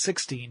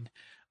 2016,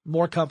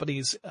 more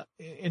companies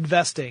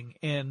investing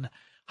in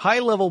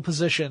high-level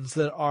positions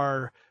that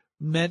are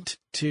meant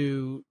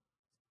to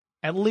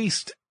at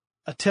least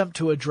attempt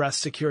to address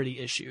security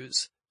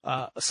issues,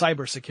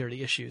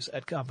 cybersecurity issues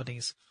at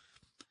companies.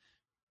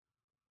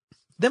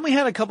 Then we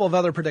had a couple of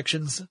other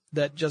predictions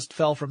that just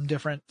fell from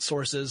different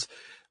sources.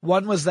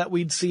 One was that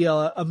we'd see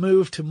a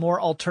move to more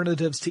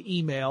alternatives to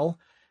email,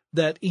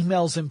 that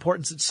email's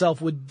importance itself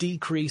would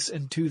decrease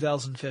in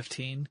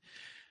 2015.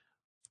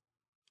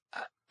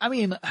 I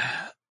mean,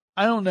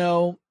 I don't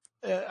know.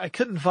 I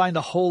couldn't find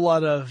a whole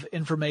lot of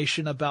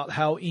information about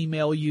how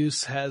email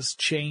use has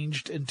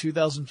changed in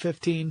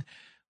 2015.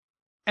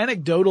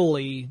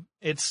 Anecdotally,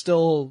 it's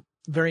still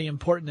very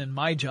important in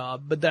my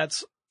job, but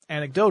that's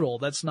anecdotal.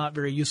 That's not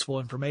very useful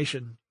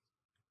information.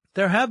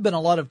 There have been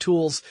a lot of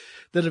tools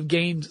that have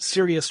gained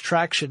serious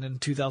traction in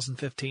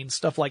 2015,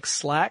 stuff like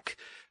Slack.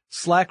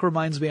 Slack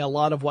reminds me a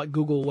lot of what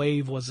Google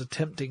Wave was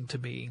attempting to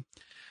be.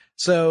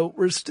 So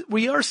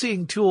we are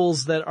seeing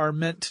tools that are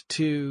meant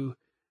to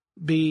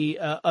be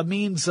a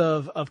means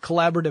of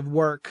collaborative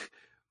work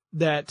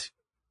that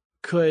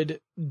could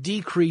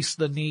decrease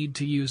the need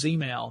to use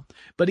email.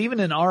 But even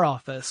in our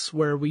office,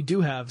 where we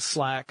do have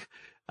Slack,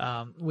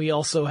 we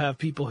also have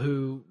people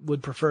who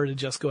would prefer to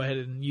just go ahead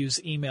and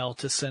use email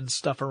to send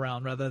stuff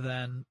around rather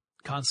than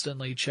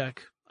constantly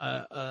check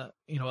a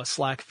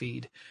Slack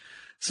feed.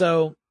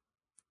 So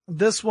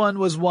this one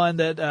was one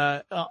that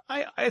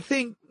I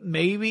think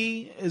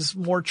maybe is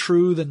more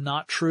true than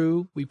not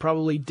true. We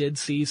probably did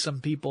see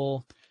some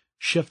people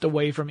shift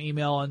away from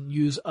email and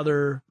use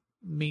other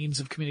means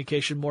of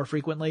communication more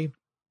frequently,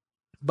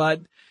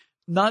 but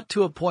not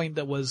to a point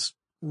that was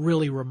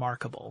really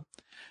remarkable.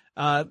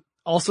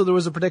 Also, there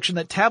was a prediction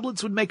that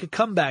tablets would make a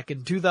comeback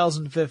in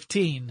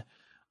 2015,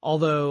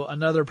 although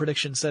another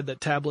prediction said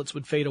that tablets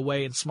would fade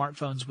away and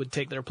smartphones would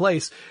take their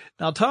place.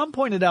 Now, Tom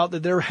pointed out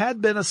that there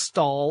had been a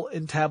stall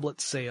in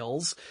tablet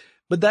sales,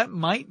 but that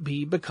might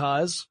be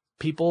because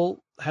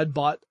people had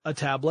bought a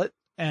tablet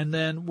and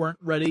then weren't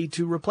ready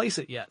to replace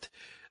it yet.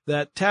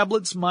 That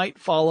tablets might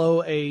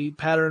follow a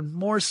pattern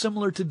more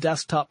similar to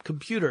desktop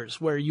computers,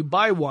 where you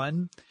buy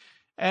one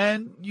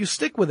and you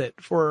stick with it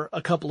for a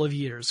couple of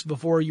years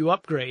before you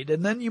upgrade.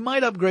 And then you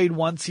might upgrade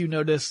once you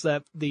notice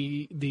that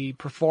the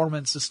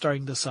performance is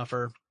starting to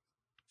suffer.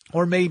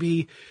 Or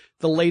maybe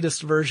the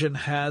latest version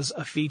has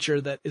a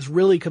feature that is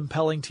really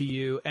compelling to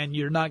you and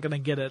you're not going to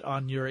get it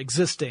on your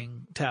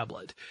existing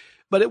tablet.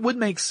 But it would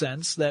make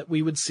sense that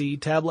we would see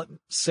tablet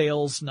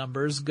sales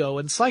numbers go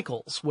in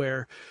cycles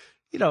where,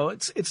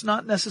 it's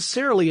not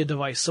necessarily a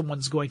device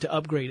someone's going to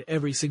upgrade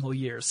every single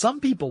year. Some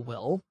people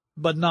will,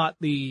 but not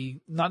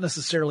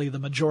necessarily the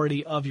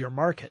majority of your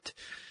market.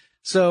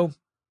 So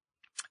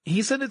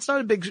he said it's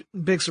not a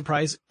big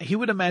surprise. He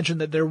would imagine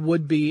that there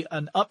would be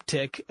an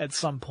uptick at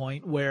some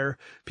point where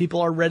people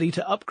are ready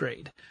to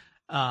upgrade.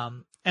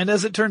 And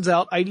as it turns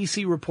out,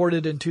 IDC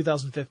reported in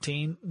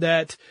 2015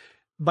 that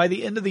by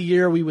the end of the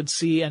year, we would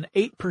see an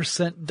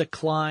 8%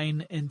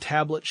 decline in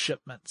tablet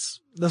shipments.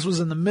 This was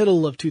in the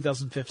middle of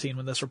 2015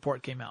 when this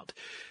report came out.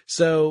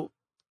 So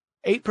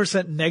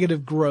 8%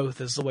 negative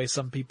growth is the way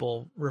some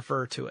people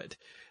refer to it.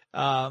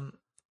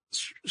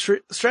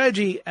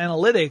 Strategy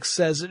Analytics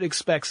says it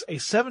expects a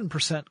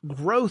 7%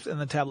 growth in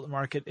the tablet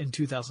market in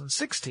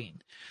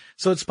 2016.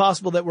 So it's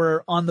possible that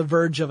we're on the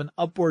verge of an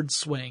upward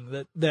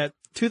swing, that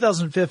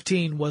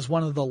 2015 was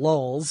one of the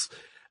lulls.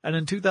 And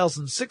in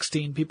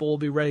 2016, people will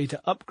be ready to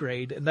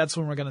upgrade, and that's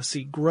when we're going to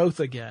see growth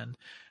again.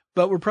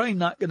 But we're probably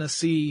not going to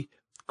see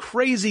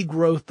crazy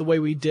growth the way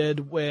we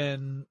did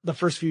when the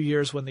first few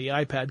years when the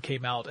iPad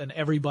came out and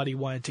everybody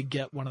wanted to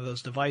get one of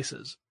those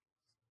devices.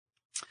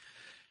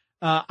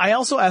 I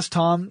also asked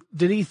Tom,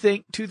 did he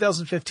think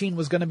 2015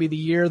 was going to be the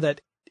year that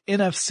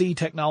NFC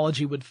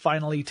technology would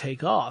finally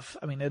take off?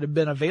 I mean, it had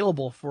been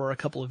available for a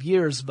couple of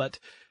years, but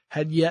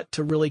had yet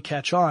to really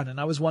catch on.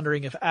 And I was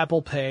wondering if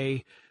Apple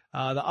Pay,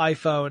 the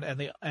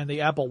iPhone and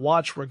the Apple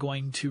Watch were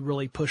going to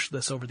really push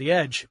this over the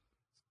edge.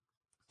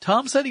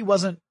 Tom said he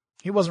wasn't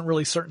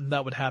really certain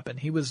that would happen.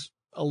 He was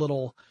a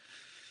little,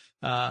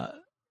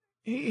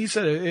 he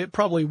said it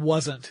probably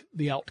wasn't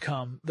the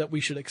outcome that we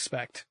should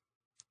expect.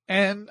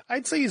 And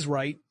I'd say he's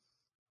right.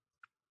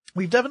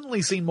 We've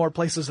definitely seen more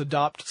places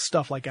adopt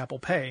stuff like Apple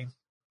Pay,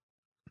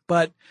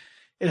 but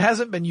it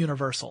hasn't been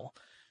universal.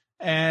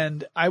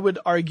 And I would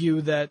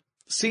argue that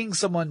seeing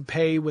someone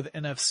pay with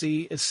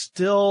NFC is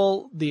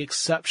still the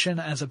exception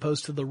as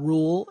opposed to the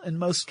rule in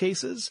most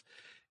cases.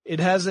 It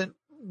hasn't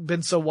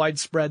been so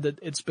widespread that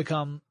it's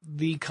become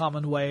the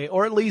common way,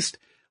 or at least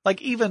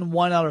like even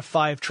 1 out of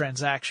 5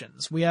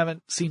 transactions. We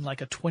haven't seen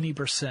like a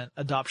 20%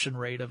 adoption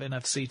rate of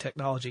NFC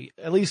technology,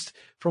 at least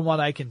from what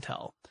I can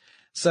tell.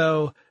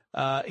 So,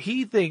 Tom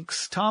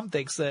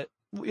thinks that,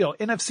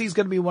 NFC is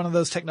going to be one of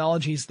those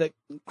technologies that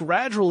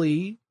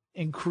gradually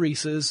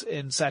increases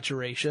in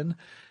saturation.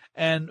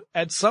 And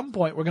at some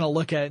point we're going to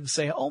look at it and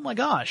say, oh my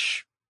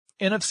gosh,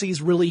 NFC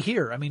is really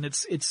here. I mean,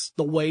 it's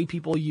the way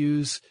people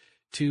use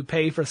to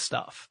pay for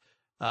stuff.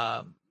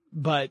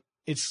 But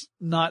it's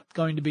not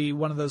going to be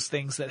one of those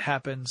things that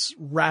happens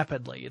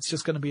rapidly. It's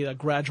just going to be a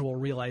gradual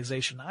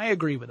realization. I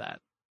agree with that.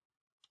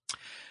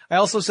 I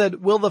also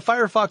said, will the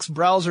Firefox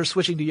browser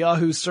switching to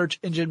Yahoo's search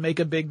engine make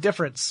a big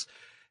difference?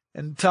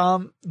 And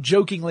Tom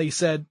jokingly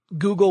said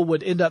Google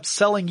would end up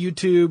selling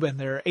YouTube and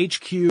their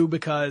HQ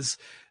because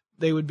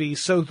they would be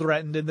so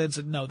threatened, and then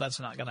said, no, that's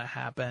not going to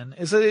happen.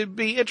 It'd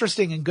be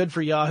interesting and good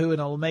for Yahoo, and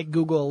it'll make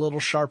Google a little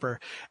sharper.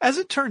 As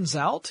it turns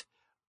out,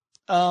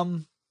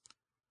 that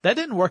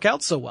didn't work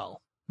out so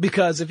well,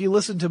 because if you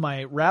listen to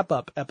my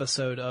wrap-up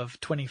episode of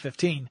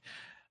 2015,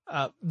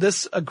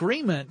 this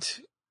agreement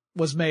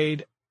was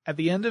made at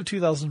the end of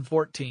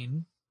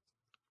 2014,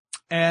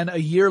 and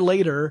a year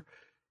later,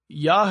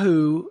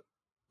 Yahoo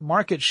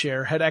market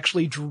share had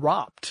actually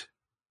dropped.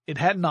 It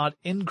had not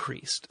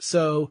increased.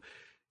 So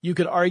you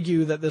could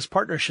argue that this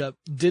partnership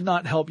did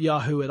not help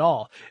Yahoo at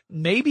all.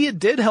 Maybe it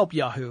did help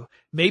Yahoo.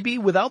 Maybe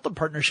without the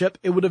partnership,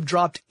 it would have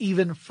dropped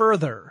even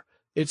further.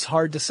 It's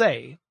hard to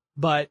say,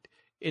 but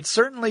it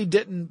certainly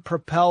didn't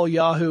propel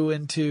Yahoo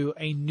into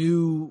a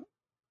new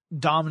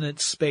dominant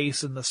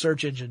space in the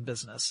search engine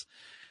business.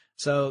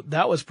 So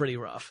that was pretty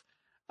rough.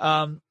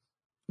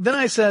 Then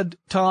I said,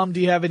 Tom,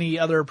 do you have any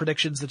other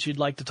predictions that you'd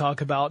like to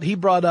talk about? He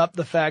brought up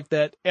the fact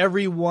that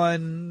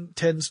everyone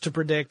tends to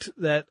predict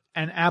that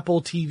an Apple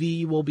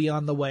TV will be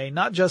on the way,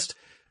 not just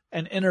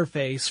an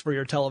interface for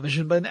your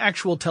television, but an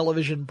actual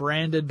television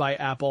branded by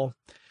Apple.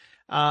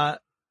 And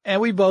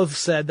we both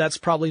said that's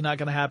probably not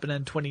going to happen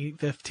in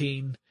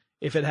 2015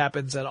 if it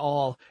happens at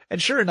all.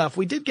 And sure enough,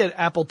 we did get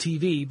Apple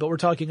TV, but we're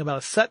talking about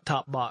a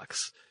set-top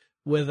box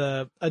with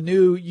a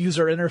new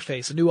user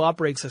interface, a new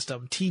operating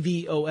system,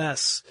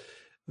 tvOS,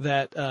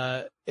 that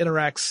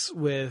interacts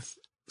with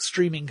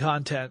streaming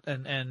content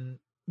and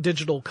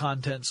digital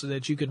content so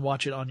that you can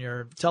watch it on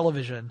your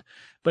television,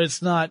 but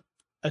it's not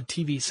a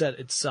TV set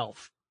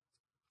itself.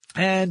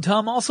 And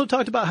Tom also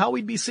talked about how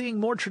we'd be seeing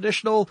more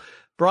traditional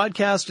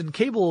broadcast and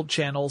cable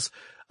channels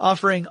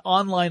offering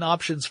online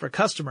options for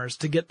customers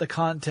to get the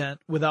content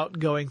without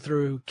going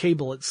through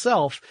cable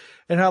itself,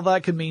 and how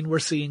that could mean we're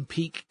seeing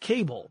peak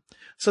cable.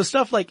 So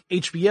stuff like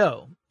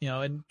HBO,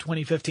 in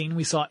 2015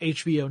 we saw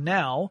HBO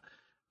Now,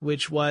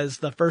 which was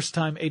the first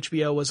time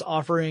HBO was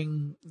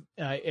offering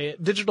a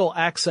digital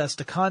access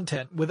to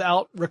content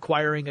without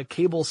requiring a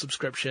cable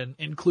subscription,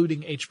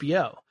 including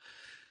HBO.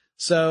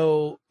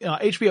 So,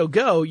 HBO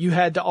Go, you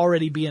had to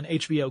already be an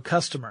HBO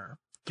customer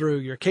through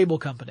your cable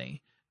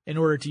company in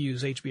order to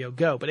use HBO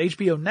Go. But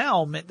HBO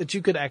Now meant that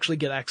you could actually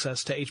get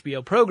access to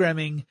HBO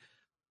programming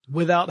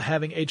without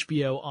having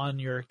HBO on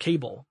your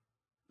cable,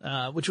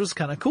 which was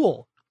kind of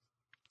cool.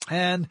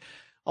 And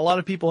a lot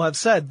of people have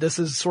said this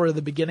is sort of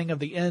the beginning of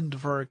the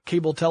end for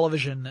cable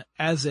television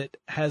as it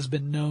has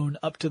been known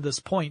up to this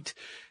point.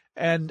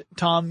 And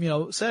Tom,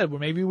 said, well,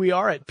 maybe we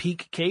are at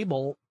peak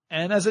cable.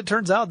 And as it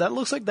turns out, that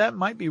looks like that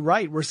might be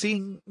right. We're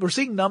seeing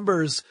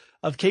numbers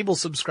of cable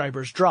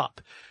subscribers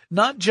drop.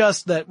 Not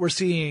just that we're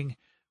seeing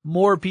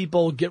more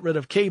people get rid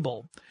of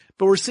cable,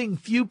 but we're seeing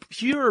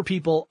fewer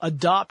people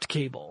adopt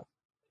cable.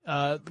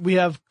 We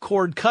have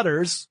cord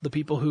cutters, the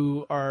people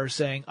who are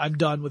saying, I'm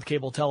done with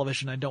cable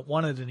television, I don't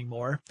want it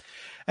anymore.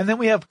 And then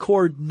we have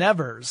cord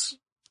nevers.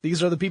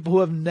 These are the people who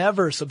have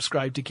never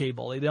subscribed to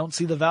cable. They don't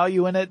see the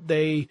value in it.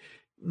 They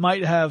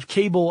might have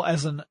cable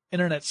as an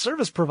internet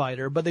service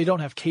provider, but they don't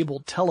have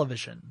cable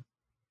television.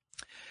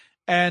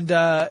 And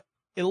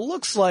it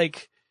looks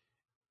like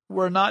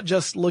we're not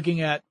just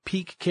looking at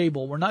peak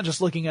cable. We're not just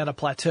looking at a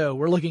plateau.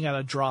 We're looking at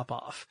a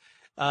drop-off.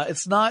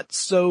 It's not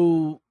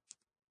so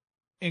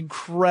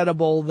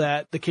incredible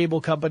that the cable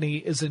company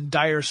is in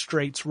dire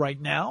straits right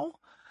now,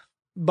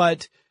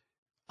 but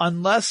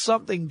unless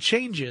something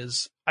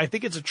changes, I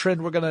think it's a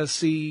trend we're going to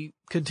see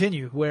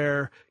continue,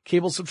 where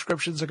cable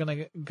subscriptions are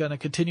going to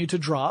continue to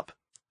drop.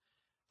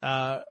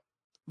 We're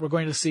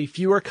going to see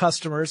fewer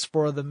customers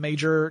for the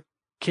major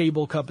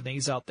cable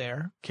companies out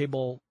there,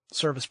 cable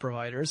service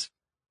providers,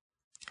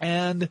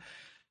 and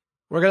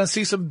we're going to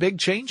see some big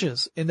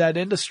changes in that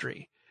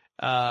industry.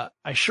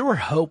 I sure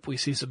hope we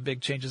see some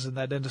big changes in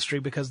that industry,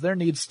 because there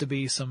needs to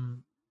be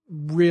some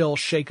real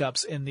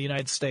shakeups in the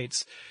United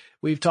States.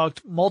 We've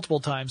talked multiple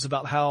times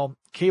about how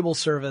cable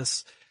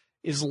service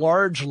is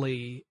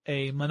largely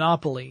a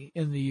monopoly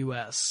in the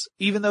U.S.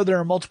 Even though there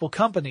are multiple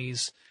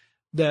companies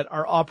that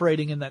are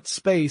operating in that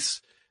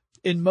space,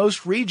 in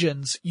most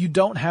regions, you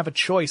don't have a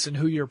choice in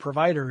who your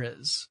provider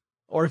is.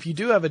 Or if you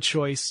do have a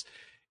choice,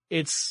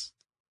 it's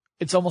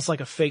almost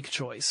like a fake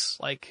choice.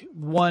 Like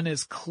one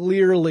is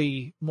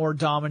clearly more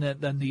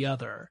dominant than the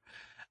other.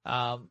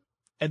 And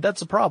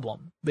that's a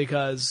problem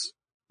because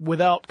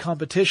without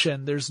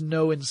competition, there's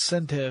no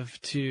incentive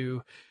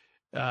to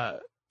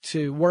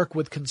work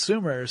with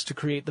consumers to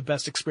create the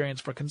best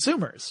experience for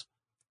consumers.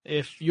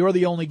 If you're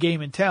the only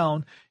game in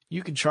town,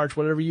 you can charge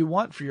whatever you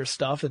want for your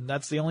stuff, and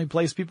that's the only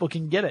place people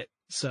can get it.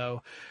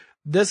 So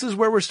this is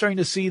where we're starting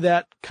to see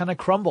that kind of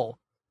crumble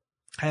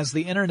as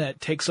the internet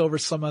takes over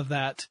some of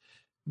that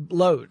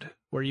load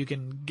where you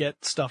can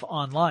get stuff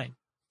online.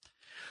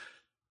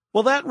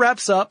 Well, that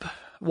wraps up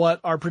what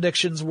our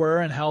predictions were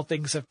and how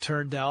things have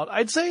turned out.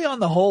 I'd say on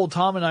the whole,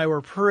 Tom and I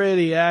were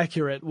pretty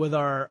accurate with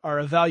our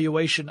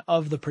evaluation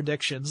of the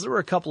predictions. There were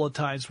a couple of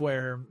times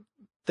where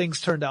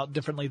things turned out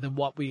differently than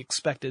what we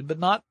expected, but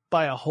not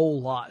by a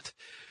whole lot.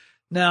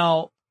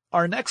 Now,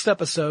 our next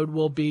episode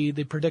will be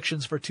the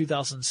predictions for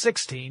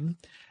 2016.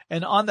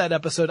 And on that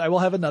episode, I will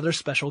have another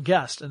special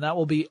guest, and that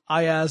will be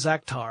Ayaz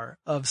Akhtar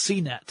of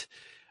CNET.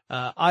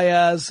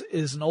 Ayaz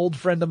is an old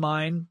friend of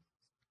mine.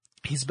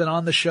 He's been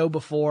on the show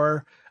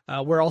before.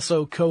 We're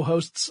also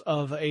co-hosts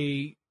of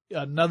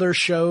another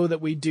show that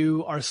we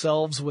do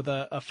ourselves with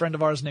a friend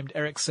of ours named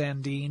Eric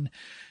Sandine.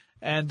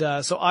 And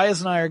so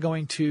Ayaz and I are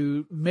going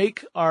to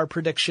make our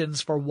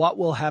predictions for what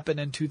will happen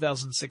in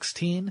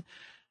 2016.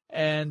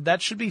 And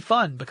that should be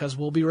fun because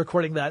we'll be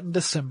recording that in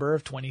December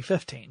of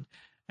 2015.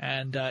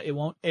 And it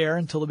won't air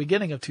until the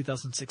beginning of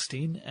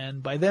 2016.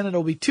 And by then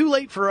it'll be too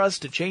late for us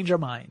to change our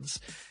minds.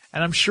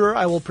 And I'm sure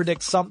I will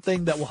predict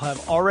something that will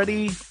have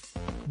already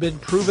been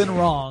proven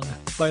wrong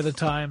by the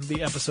time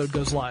the episode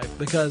goes live,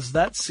 because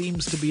that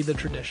seems to be the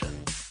tradition.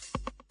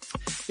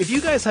 If you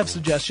guys have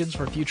suggestions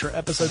for future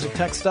episodes of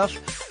Tech Stuff,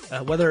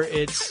 whether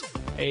it's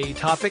a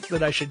topic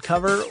that I should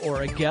cover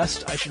or a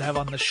guest I should have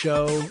on the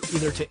show,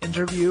 either to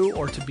interview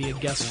or to be a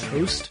guest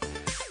host,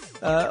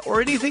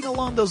 or anything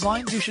along those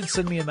lines, you should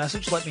send me a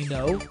message. Let me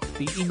know.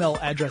 The email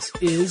address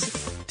is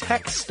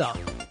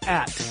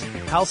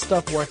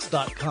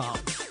techstuff@howstuffworks.com.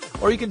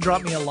 Or you can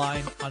drop me a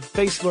line on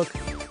Facebook,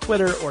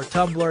 Twitter, or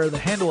Tumblr. The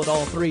handle at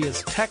all three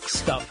is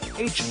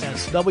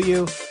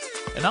TechStuffHSW.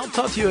 And I'll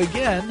talk to you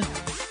again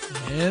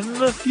in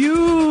the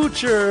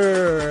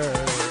future.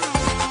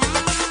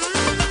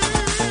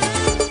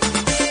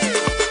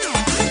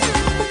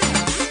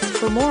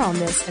 For more on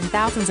this and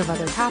thousands of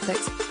other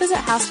topics, visit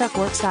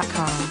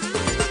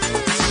howstuffworks.com.